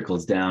this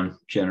trickles down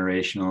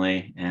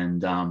generationally.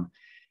 And,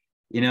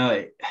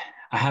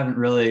 I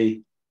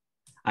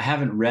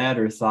haven't read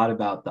or thought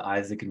about the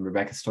Isaac and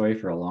Rebekah story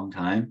for a long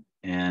time.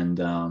 And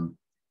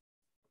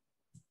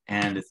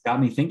it's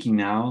got me thinking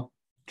now,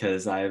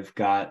 because I've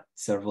got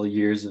several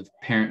years of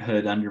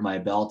parenthood under my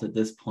belt at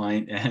this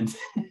point. And,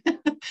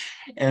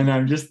 and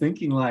I'm just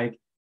thinking like,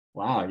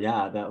 wow,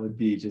 yeah, that would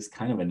be just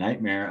kind of a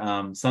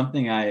nightmare.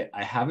 Something I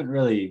haven't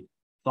really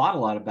thought a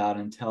lot about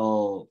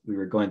until we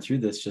were going through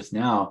this just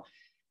now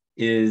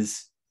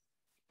is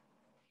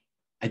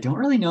I don't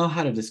really know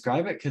how to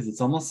describe it, because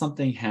it's almost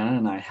something Hannah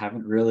and I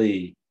haven't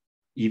really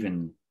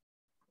even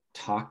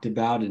talked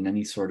about in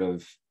any sort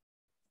of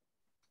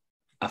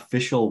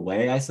official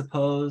way, I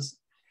suppose.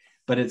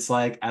 But it's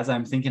like, as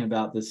I'm thinking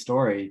about this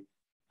story,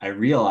 I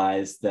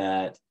realize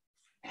that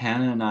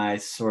Hannah and I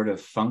sort of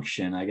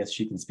function, I guess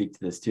she can speak to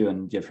this too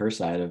and give her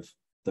side of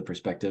the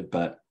perspective,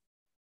 but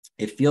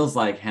it feels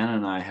like Hannah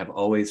and I have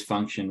always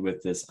functioned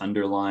with this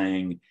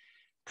underlying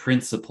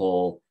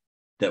principle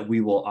that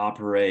we will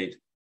operate.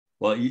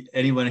 Well,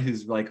 anyone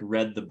who's like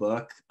read the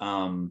book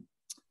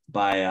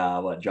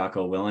by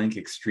Jocko Willink,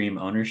 Extreme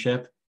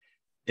Ownership,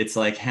 it's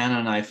like Hannah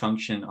and I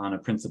function on a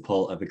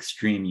principle of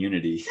extreme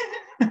unity,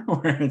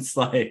 where it's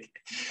like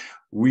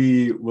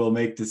we will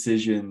make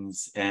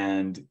decisions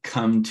and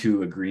come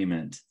to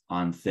agreement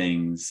on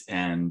things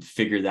and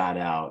figure that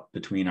out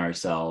between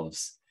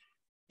ourselves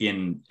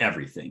in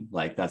everything.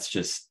 Like it's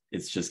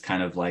just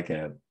kind of like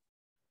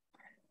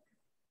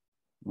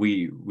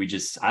we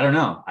just, I don't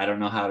know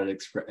how to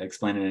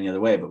explain it any other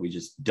way, but we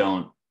just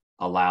don't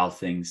allow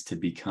things to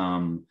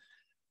become,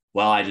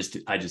 well, I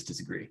just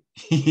disagree.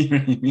 You know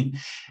what I mean?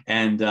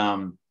 And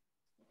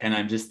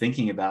I'm just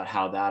thinking about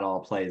how that all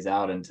plays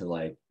out into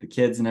like the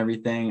kids and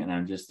everything. And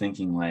I'm just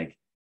thinking like,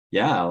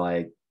 yeah,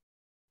 like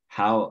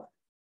how,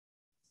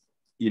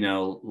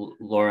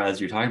 Laura, as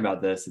you're talking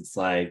about this, it's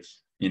like,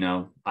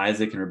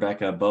 Isaac and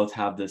Rebekah both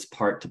have this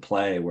part to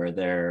play where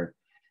they're,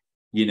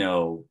 in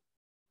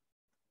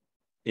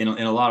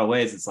a lot of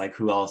ways, it's like,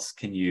 who else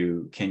can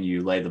you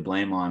lay the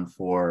blame on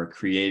for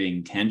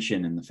creating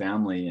tension in the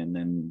family and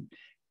then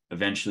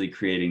eventually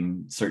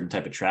creating certain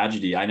type of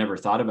tragedy? I never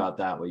thought about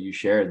that, what you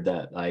shared,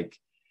 that like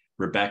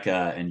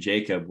Rebekah and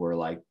Jacob were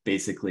like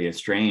basically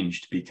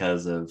estranged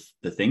because of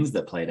the things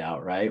that played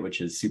out, right?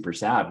 Which is super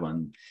sad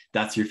when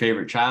that's your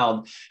favorite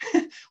child.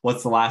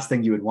 What's the last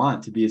thing you would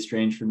want? To be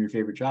estranged from your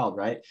favorite child,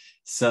 right?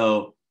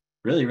 So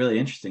really, really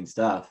interesting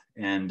stuff.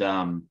 And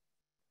I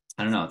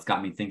don't know, it's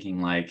got me thinking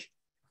like,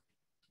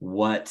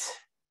 how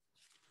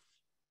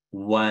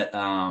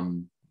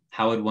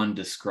would one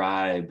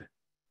describe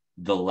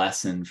the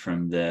lesson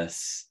from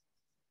this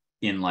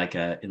in like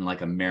a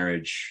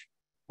marriage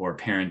or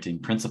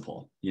parenting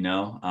principle, so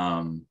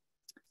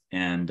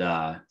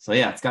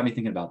yeah, it's got me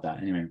thinking about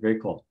that. Anyway, very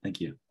cool.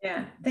 Thank you.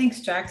 Yeah, thanks,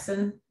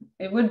 Jackson.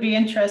 It would be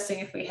interesting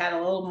if we had a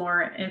little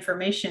more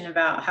information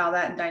about how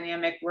that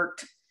dynamic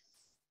worked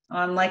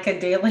on like a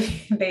daily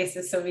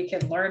basis, so we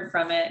could learn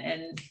from it.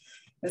 And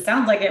it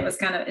sounds like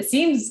it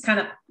seems kind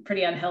of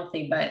pretty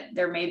unhealthy, but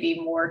there may be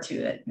more to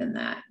it than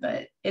that.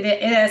 But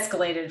it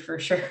escalated for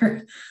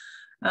sure.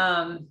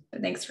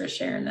 But thanks for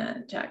sharing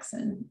that,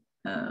 Jackson.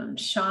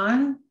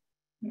 Sean,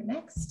 you're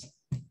next.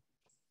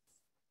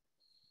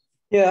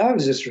 Yeah, I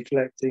was just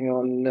reflecting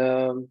on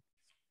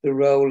the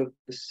role of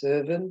the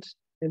servant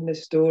in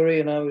this story,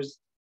 and I was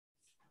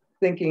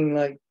thinking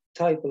like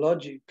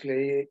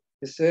typologically,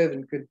 the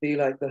servant could be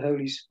like the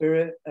Holy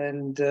Spirit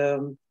and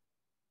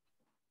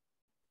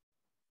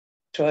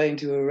trying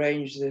to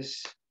arrange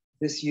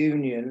this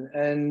union.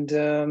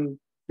 And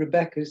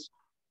Rebekah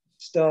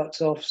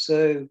starts off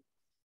so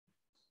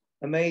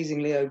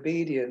amazingly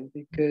obedient,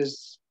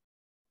 because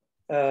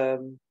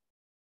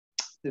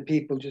the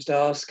people just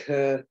ask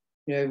her,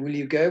 will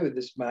you go with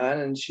this man?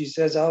 And she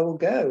says, I will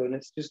go. And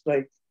it's just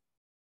like,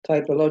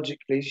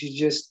 typologically, she's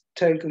just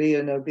totally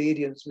in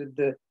obedience with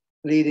the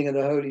leading of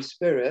the Holy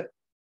Spirit.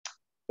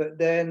 But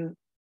then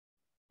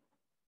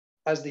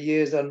as the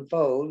years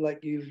unfold,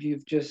 like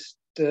you've just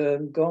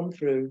gone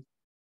through,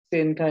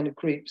 sin kind of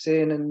creeps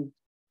in, and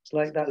it's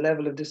like that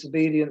level of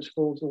disobedience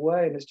falls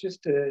away. And it's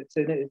just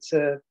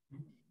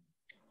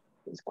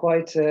it's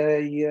quite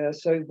a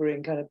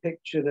sobering kind of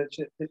picture that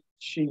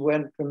she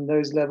went from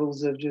those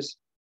levels of just,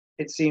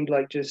 it seemed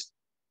like just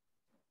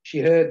she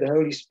heard the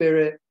Holy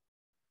Spirit,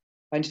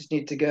 I just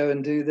need to go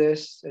and do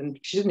this. And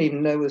she didn't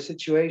even know the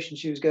situation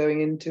she was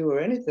going into or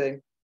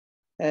anything.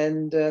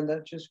 And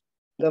that just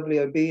lovely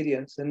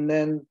obedience. And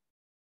then,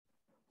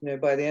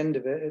 by the end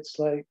of it, it's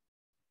like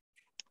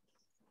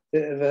a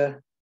bit of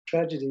a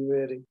tragedy,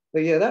 really.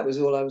 But yeah, that was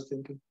all I was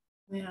thinking.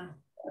 Yeah.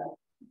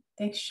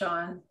 Thanks,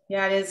 Sean.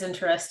 Yeah, it is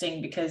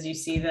interesting because you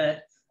see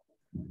the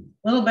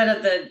little bit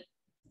of the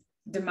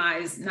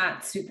demise,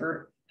 not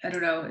super, I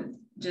don't know,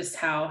 just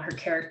how her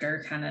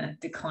character kind of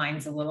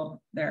declines a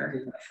little there.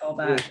 I feel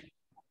that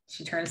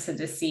she turns to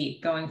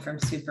deceit, going from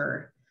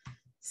super.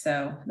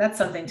 So that's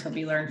something to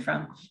be learned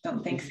from.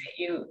 Don't think that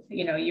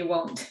you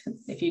won't,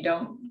 if you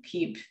don't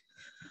keep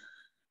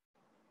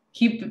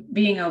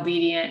being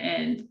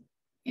obedient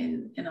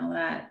and all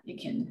that, you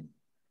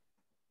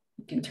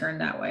can turn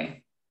that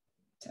way.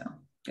 So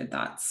good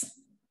thoughts.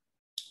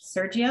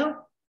 Sergio?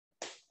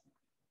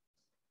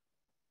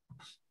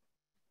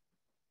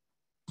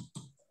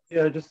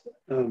 Yeah, just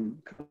a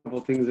couple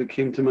of things that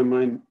came to my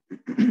mind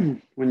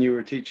when you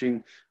were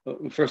teaching.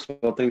 First of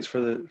all, thanks for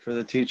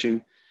the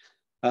teaching.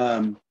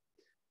 But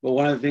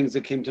one of the things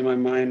that came to my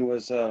mind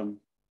was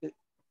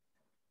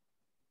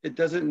it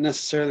doesn't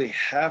necessarily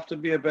have to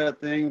be a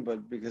bad thing,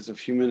 but because of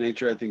human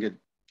nature, I think it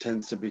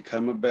tends to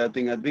become a bad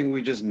thing. I think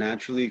we just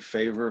naturally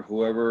favor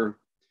whoever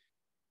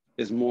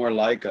is more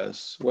like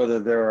us, whether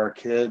they're our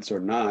kids or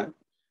not.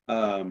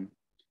 But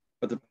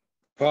the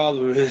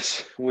problem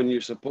is when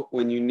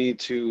you need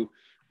to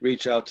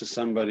reach out to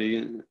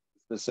somebody,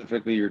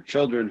 specifically your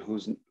children, who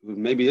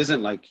maybe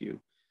isn't like you.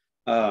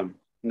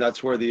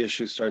 That's where the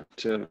issues start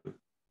to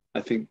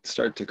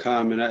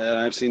come. And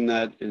I've seen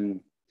that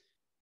in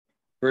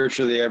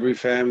virtually every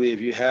family.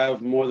 If you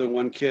have more than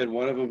one kid,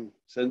 one of them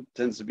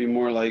tends to be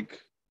more like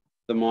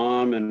the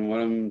mom, and one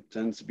of them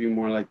tends to be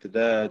more like the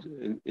dad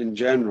in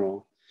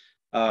general.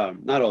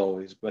 Not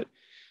always,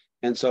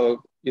 and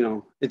so,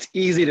 it's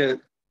easy to,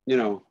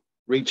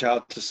 reach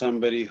out to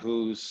somebody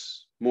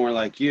who's more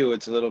like you.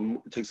 It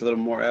takes a little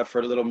more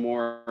effort, a little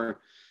more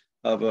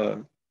of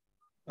a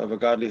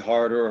godly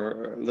heart,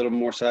 or a little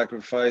more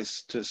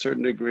sacrifice to a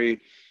certain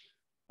degree.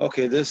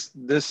 Okay, this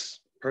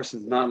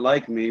person's not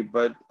like me,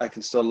 but I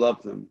can still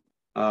love them,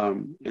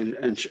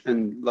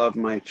 and love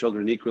my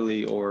children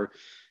equally. Or,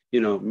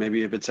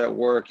 maybe if it's at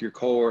work, your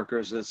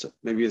coworkers,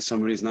 maybe it's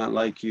somebody's not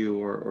like you,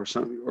 or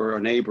a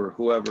neighbor,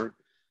 whoever,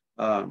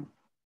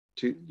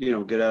 to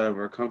get out of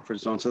our comfort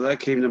zone. So that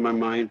came to my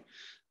mind.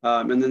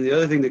 And then the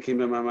other thing that came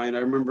to my mind,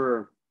 I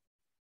remember,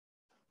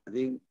 I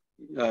think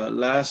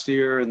last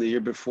year and the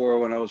year before,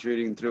 when I was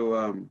reading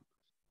through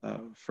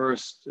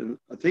First and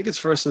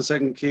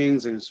Second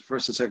Kings, and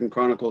First and Second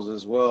Chronicles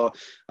as well,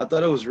 I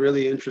thought it was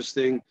really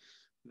interesting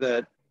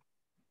that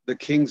the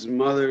king's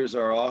mothers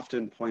are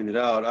often pointed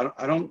out.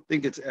 I don't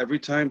think it's every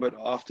time, but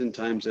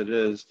oftentimes it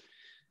is.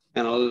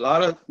 And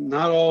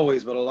not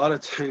always, but a lot of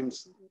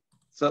times,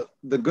 so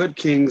the good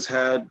kings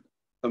had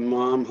a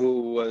mom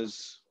who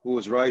was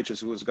righteous,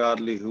 who was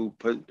godly, who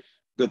put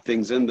good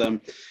things in them.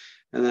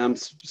 And I'm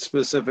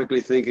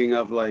specifically thinking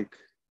of, like,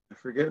 I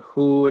forget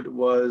who it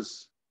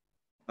was.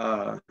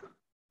 Like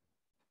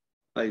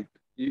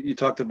you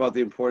talked about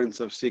the importance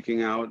of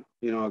seeking out,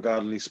 a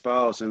godly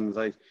spouse, and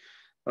like,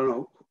 I don't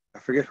know, I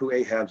forget who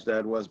Ahab's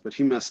dad was, but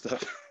he messed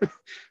up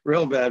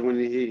real bad when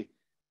he,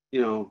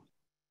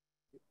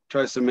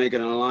 tries to make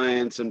an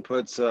alliance and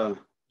puts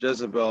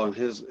Jezebel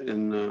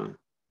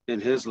in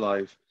his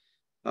life.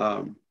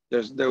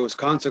 There was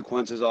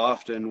consequences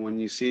often when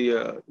you see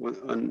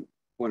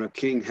when a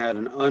king had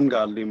an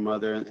ungodly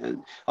mother,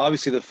 and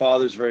obviously the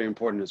father's very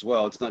important as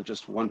well. It's not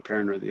just one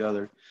parent or the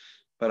other.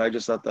 But I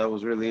just thought that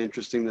was really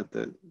interesting that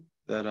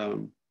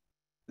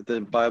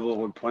the Bible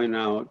would point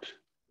out,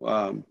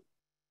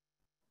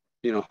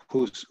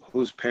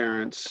 whose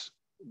parents,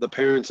 the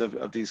parents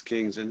of these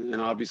kings, and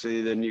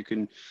obviously then you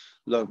can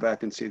look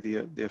back and see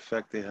the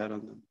effect they had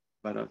on them.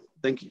 But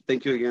thank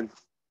you again.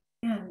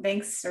 Yeah,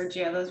 thanks,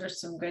 Sergio. Those are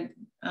some good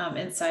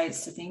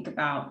insights to think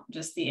about,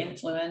 just the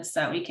influence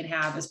that we can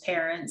have as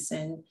parents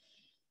and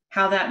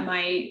how that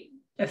might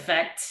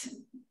affect,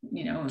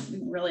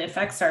 really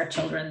affects our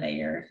children.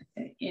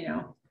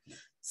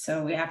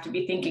 So we have to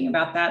be thinking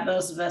about that.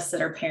 Those of us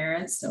that are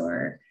parents,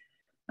 or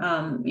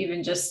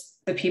even just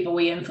the people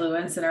we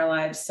influence in our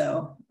lives.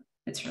 So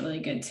it's really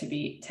good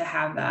to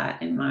have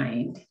that in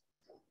mind.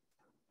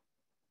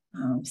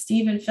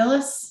 Steve and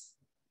Phyllis.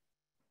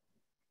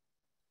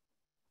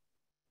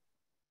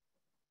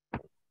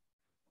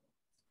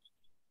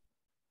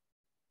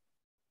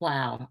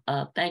 Wow.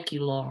 Thank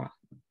you, Laura.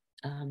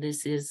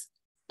 This is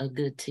a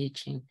good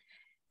teaching.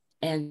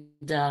 And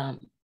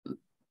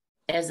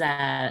as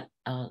I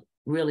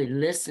really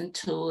listen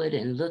to it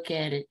and look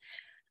at it,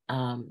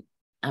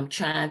 I'm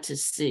trying to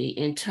see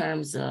in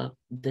terms of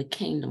the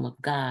kingdom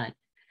of God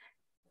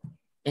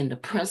and the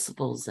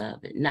principles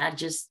of it, not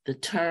just the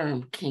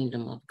term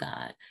kingdom of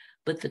God,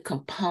 but the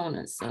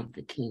components of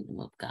the kingdom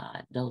of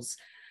God, those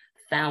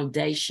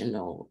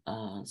foundational,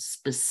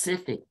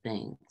 specific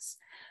things.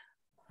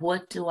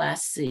 What do I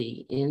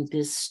see in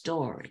this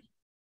story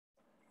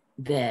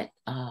that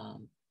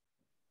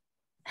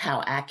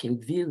how I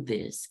can view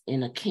this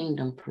in a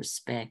kingdom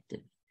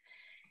perspective?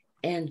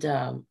 And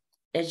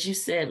as you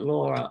said,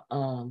 Laura,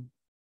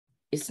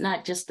 it's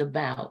not just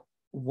about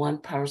one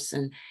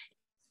person,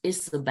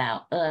 it's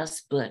about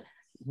us, but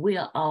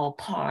we're all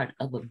part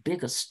of a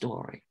bigger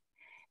story.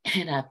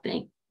 And I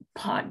think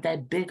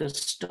that bigger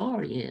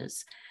story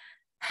is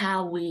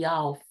how we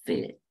all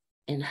fit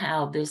and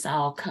how this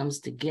all comes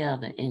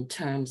together in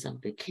terms of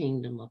the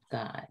kingdom of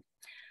God.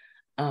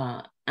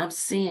 I'm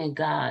seeing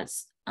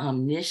God's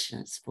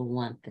omniscience, for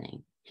one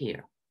thing,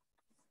 here,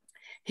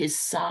 his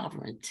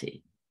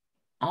sovereignty.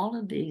 All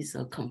of these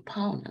are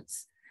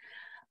components,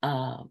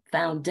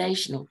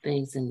 foundational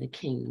things in the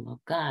kingdom of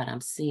God.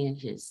 I'm seeing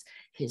his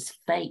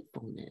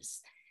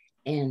faithfulness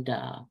and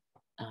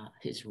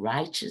his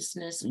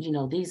righteousness. You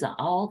know, these are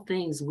all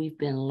things we've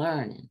been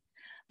learning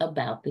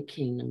about the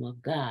kingdom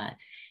of God.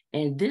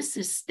 And this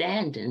is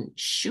standing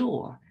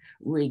sure,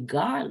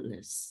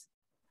 regardless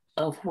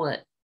of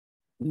what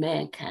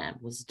mankind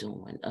was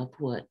doing, of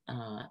what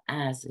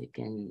Isaac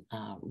and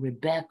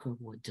Rebekah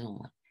were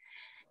doing.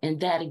 And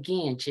that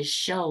again just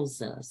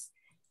shows us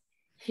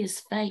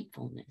his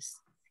faithfulness.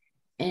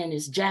 And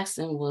as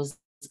Jackson was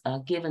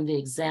given the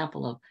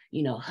example of,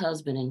 you know,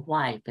 husband and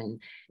wife, and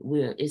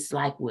it's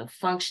like we're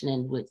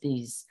functioning with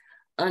these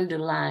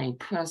underlying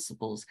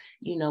principles,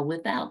 you know,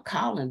 without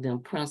calling them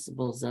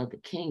principles of the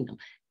kingdom.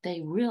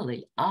 They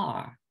really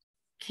are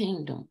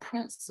kingdom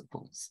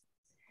principles.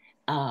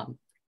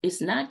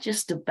 It's not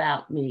just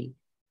about me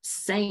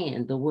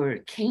saying the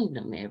word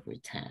kingdom every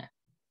time.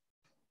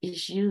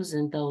 It's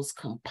using those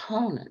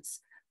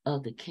components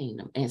of the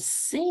kingdom and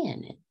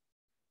seeing it.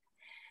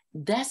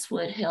 That's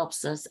what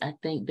helps us, I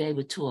think, be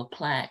able to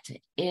apply it to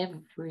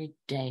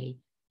everyday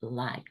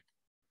life.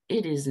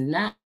 It is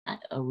not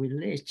a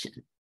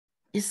religion.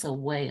 It's a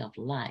way of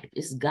life.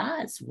 It's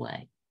God's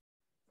way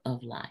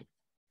of life.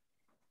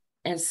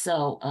 And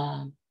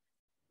so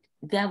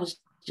that was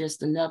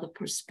just another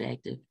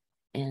perspective.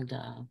 And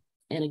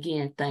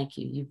again, thank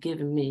you. You've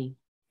given me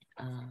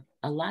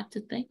a lot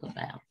to think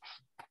about.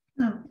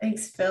 Oh,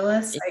 thanks,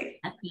 Phyllis.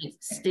 I think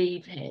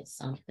Steve had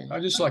something.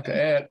 I'd just like to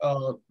add,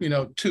 you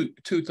know, two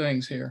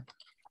things here.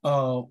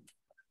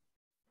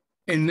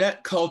 In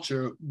that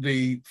culture,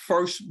 the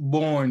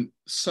firstborn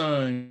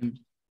son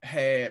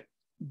had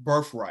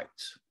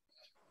birthrights.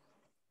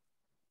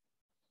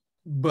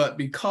 But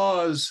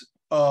because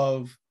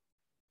of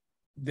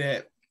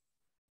that,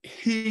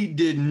 he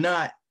did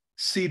not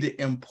see the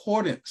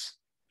importance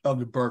of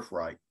the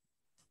birthright.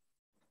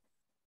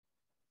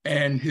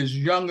 And his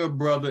younger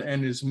brother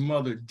and his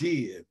mother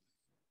did.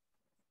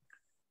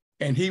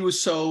 And he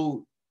was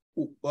so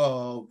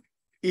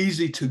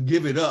easy to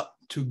give it up,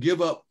 to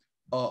give up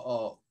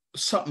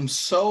something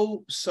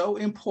so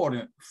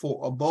important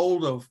for a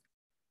bowl of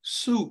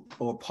soup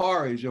or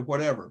porridge or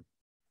whatever,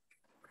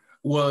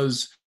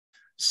 was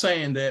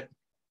saying that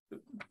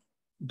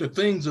the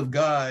things of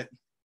God,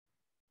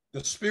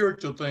 the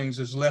spiritual things,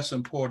 is less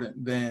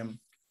important than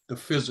the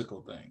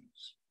physical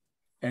things.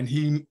 And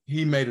he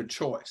made a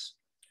choice.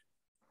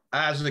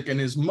 Isaac and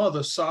his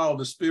mother saw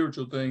the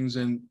spiritual things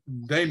and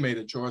they made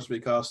a choice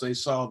because they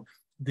saw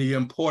the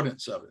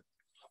importance of it.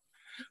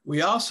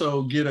 We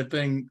also get a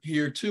thing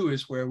here too,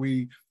 is where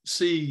we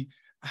see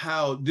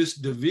how this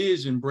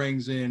division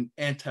brings in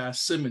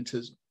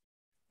anti-Semitism,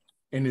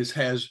 and it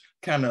has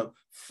kind of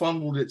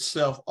funneled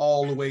itself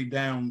all the way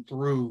down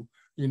through,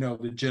 you know,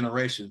 the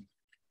generation,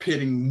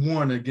 pitting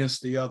one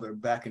against the other,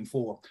 back and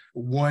forth,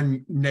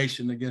 one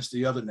nation against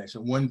the other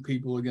nation, one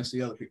people against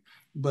the other people.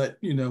 But,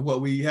 you know,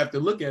 what we have to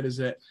look at is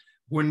that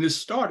when this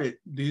started,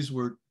 these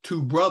were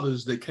two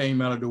brothers that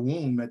came out of the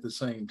womb at the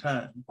same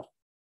time.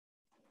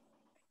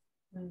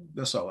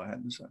 That's all I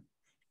had to say.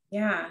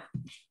 Yeah,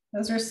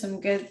 those are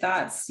some good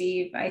thoughts,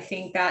 Steve. I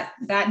think that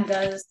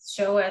does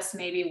show us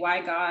maybe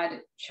why God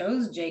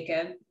chose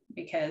Jacob,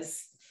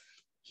 because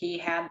he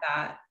had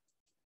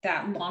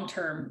that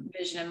long-term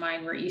vision in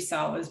mind, where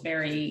Esau was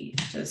very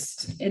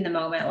just in the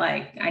moment,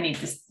 like,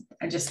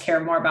 I just care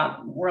more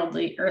about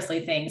worldly,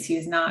 earthly things.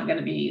 He's not going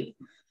to be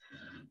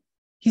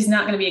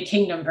a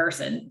kingdom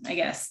person, I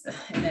guess.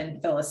 And then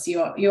Phyllis,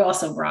 you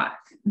also brought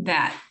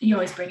that, you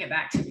always bring it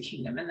back to the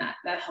kingdom, and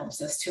that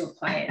helps us to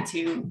apply it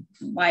to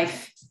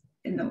life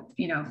in the,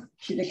 you know,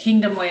 to the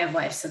kingdom way of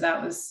life. So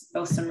that was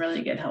both some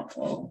really good,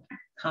 helpful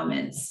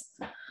comments.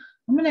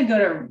 I'm going to go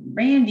to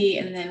Randy,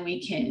 and then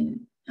we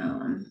can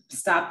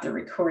stop the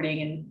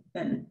recording and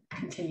then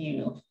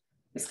continue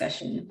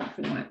discussion if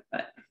we want.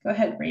 But go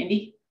ahead,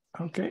 Randy.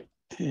 Okay.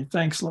 Hey,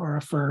 thanks,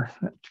 Laura, for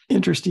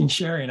interesting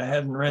sharing. I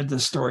hadn't read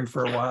this story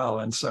for a while,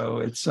 and so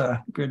it's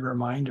a good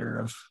reminder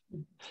of,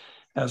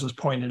 as was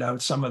pointed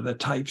out, some of the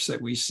types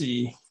that we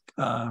see,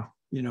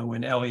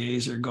 when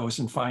Eliezer goes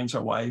and finds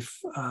a wife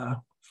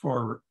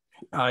for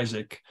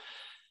Isaac.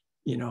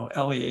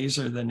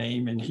 Eliezer, the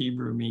name in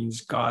Hebrew,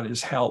 means God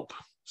is help.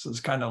 So it's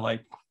kind of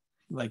like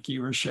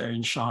you were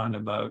sharing, Sean,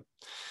 about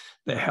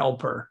the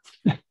helper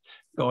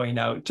going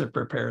out to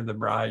prepare the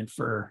bride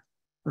for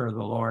the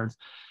Lord.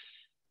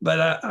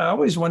 But I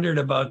always wondered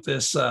about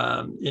this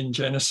in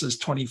Genesis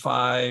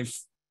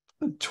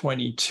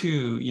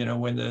 25:22,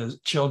 when the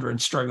children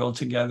struggled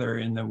together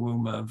in the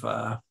womb of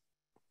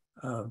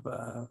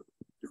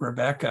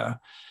Rebekah.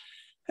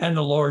 And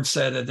the Lord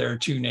said that there are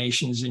two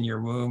nations in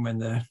your womb,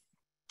 and the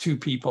two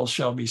people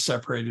shall be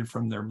separated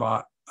from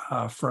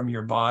from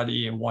your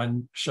body, and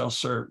one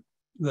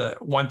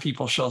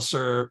people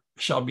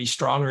shall be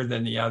stronger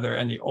than the other,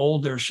 and the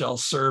older shall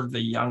serve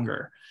the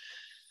younger.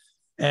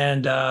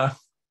 And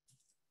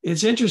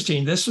it's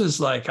interesting. This was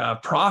like a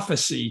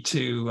prophecy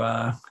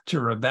to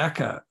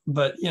Rebekah,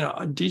 but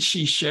did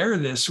she share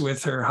this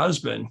with her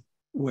husband,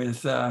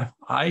 with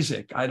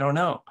Isaac? I don't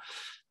know,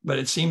 but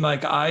it seemed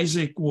like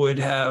Isaac would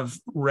have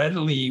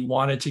readily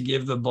wanted to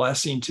give the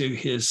blessing to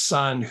his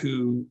son,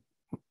 who,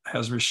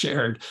 as was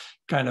shared,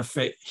 kind of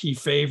he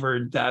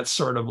favored that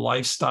sort of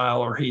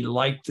lifestyle, or he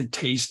liked the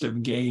taste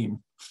of game.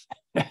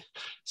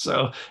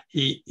 So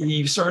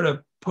he sort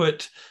of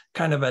put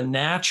kind of a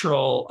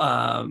natural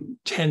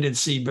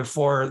tendency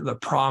before the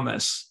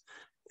promise.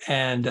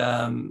 And,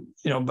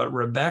 but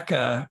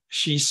Rebekah,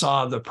 she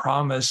saw the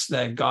promise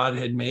that God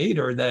had made,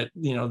 or that,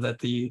 that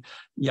the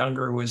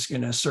younger was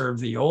going to serve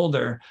the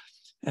older.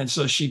 And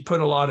so she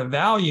put a lot of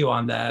value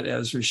on that,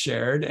 as was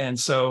shared. And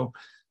so,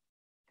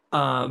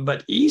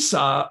 but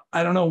Esau,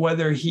 I don't know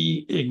whether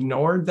he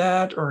ignored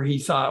that, or he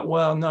thought,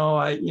 well, no,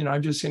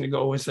 I'm just going to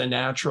go with the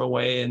natural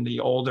way, and the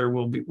older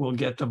will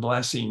get the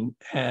blessing.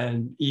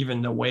 And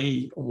even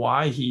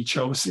why he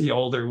chose the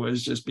older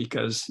was just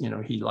because,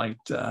 he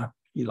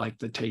liked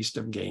the taste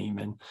of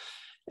game.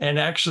 And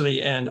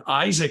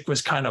Isaac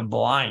was kind of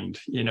blind,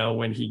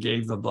 when he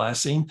gave the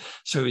blessing.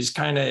 So his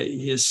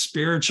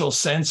spiritual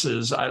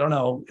senses, I don't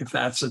know if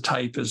that's a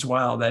type as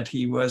well, that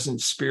he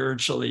wasn't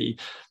spiritually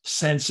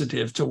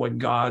sensitive to what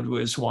God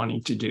was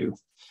wanting to do.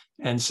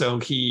 And so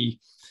he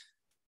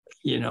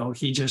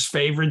just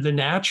favored the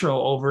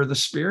natural over the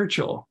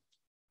spiritual.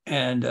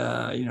 And,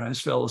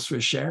 as Phyllis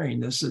was sharing,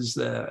 this is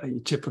the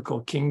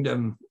typical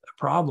kingdom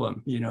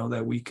problem,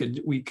 that we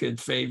could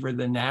favor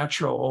the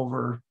natural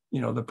over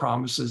the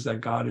promises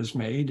that God has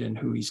made and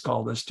who he's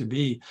called us to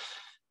be.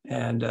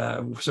 And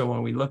so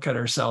when we look at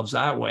ourselves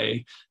that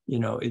way,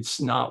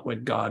 it's not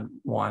what God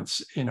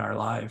wants in our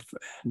life.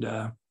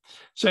 And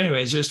so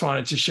anyways, just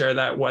wanted to share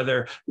that,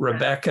 whether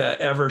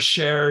Rebekah ever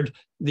shared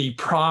the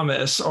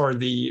promise or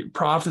the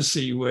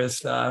prophecy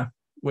with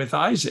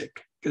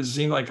Isaac, because it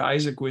seemed like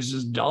Isaac was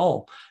just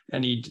dull,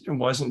 and he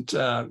wasn't,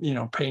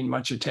 paying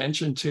much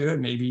attention to it.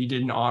 Maybe he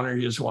didn't honor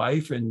his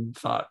wife and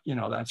thought,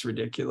 that's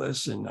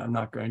ridiculous, and I'm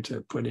not going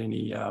to put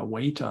any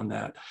weight on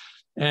that.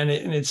 And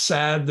it's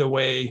sad the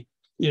way,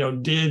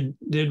 did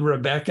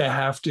Rebekah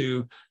have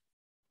to,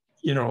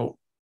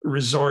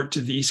 resort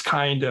to these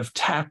kind of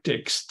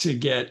tactics to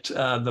get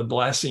the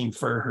blessing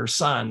for her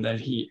son that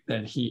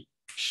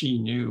she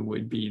knew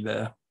would be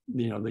the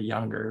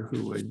younger,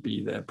 who would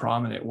be the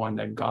prominent one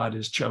that God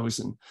has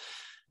chosen.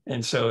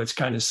 And so it's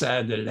kind of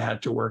sad that it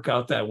had to work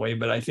out that way.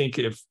 But I think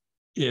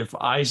if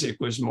Isaac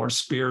was more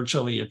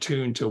spiritually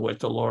attuned to what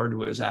the Lord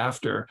was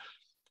after,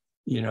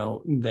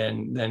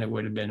 then it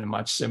would have been a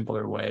much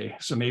simpler way.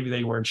 So maybe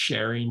they weren't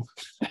sharing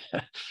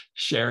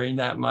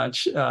that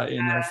much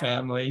in their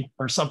family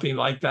or something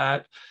like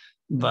that.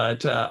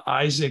 But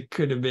Isaac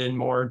could have been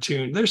more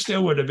attuned. There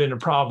still would have been a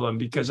problem,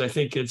 because I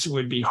think it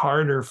would be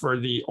harder for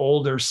the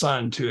older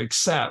son to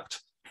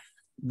accept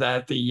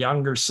that the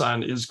younger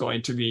son is going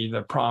to be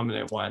the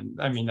prominent one.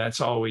 I mean,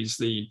 that's always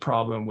the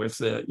problem with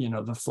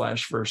the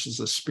flesh versus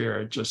the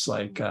spirit, just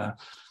like,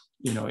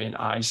 in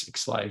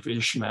Isaac's life,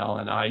 Ishmael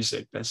and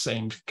Isaac, that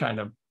same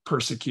kind of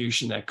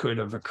persecution that could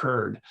have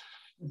occurred.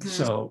 Mm-hmm.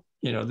 So,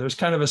 there's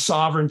kind of a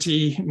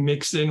sovereignty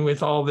mixed in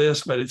with all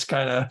this, but it's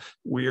kind of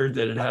weird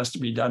that it has to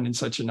be done in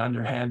such an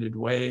underhanded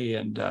way.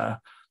 And,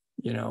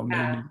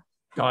 maybe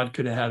God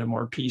could have had a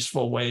more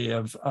peaceful way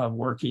of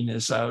working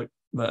this out.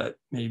 But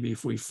maybe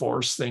if we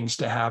force things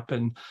to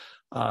happen,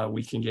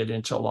 we can get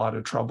into a lot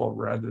of trouble,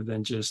 rather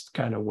than just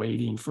kind of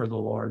waiting for the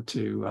Lord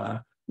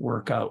to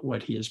work out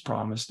what he has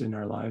promised in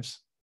our lives.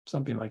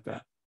 Something like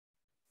that.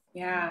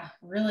 Yeah,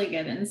 really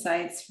good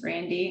insights,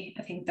 Randy.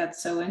 I think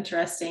that's so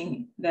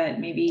interesting that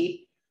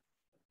maybe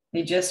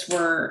they just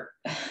were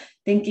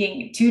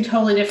thinking two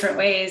totally different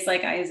ways.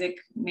 Like Isaac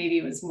maybe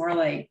was more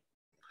like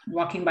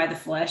walking by the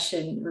flesh,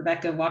 and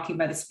Rebekah walking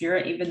by the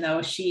spirit, even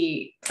though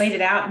she played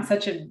it out in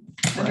such a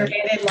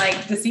underhanded,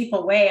 like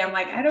deceitful way. I'm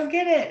like, I don't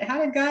get it. How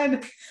did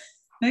God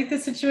make the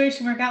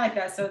situation work out like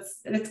that? So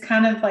it's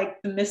kind of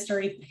like the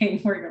mystery thing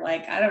where you're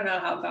like, I don't know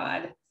how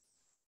God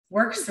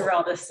works through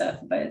all this stuff,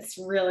 but it's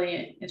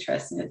really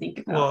interesting to think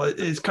about. Well,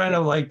 it's kind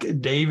of like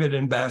David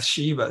and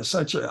Bathsheba,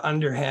 such an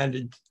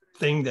underhanded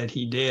thing that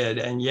he did,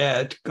 and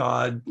yet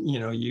God,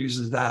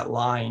 uses that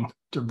line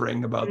to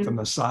bring about the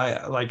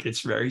Messiah. Like,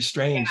 it's very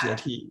strange that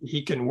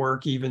he can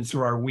work even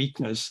through our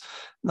weakness.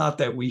 Not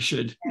that we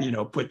should,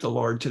 put the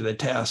Lord to the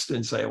test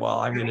and say, well,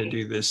 I'm going to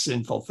do this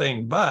sinful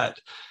thing, but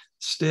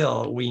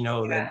still we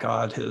know that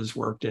God has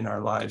worked in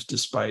our lives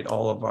despite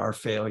all of our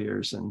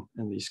failures and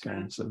these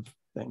kinds of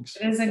things.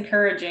 It is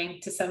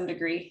encouraging to some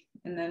degree,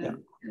 and then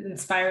it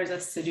inspires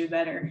us to do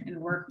better and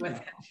work with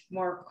it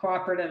more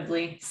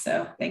cooperatively.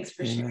 So thanks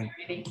for sharing,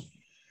 reading.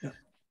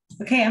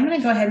 Okay, I'm going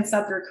to go ahead and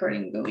stop the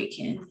recording, but we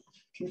can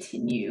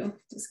continue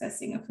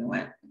discussing if we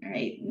want. All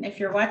right, and if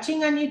you're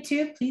watching on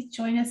YouTube, please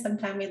join us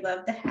sometime. We'd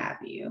love to have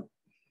you.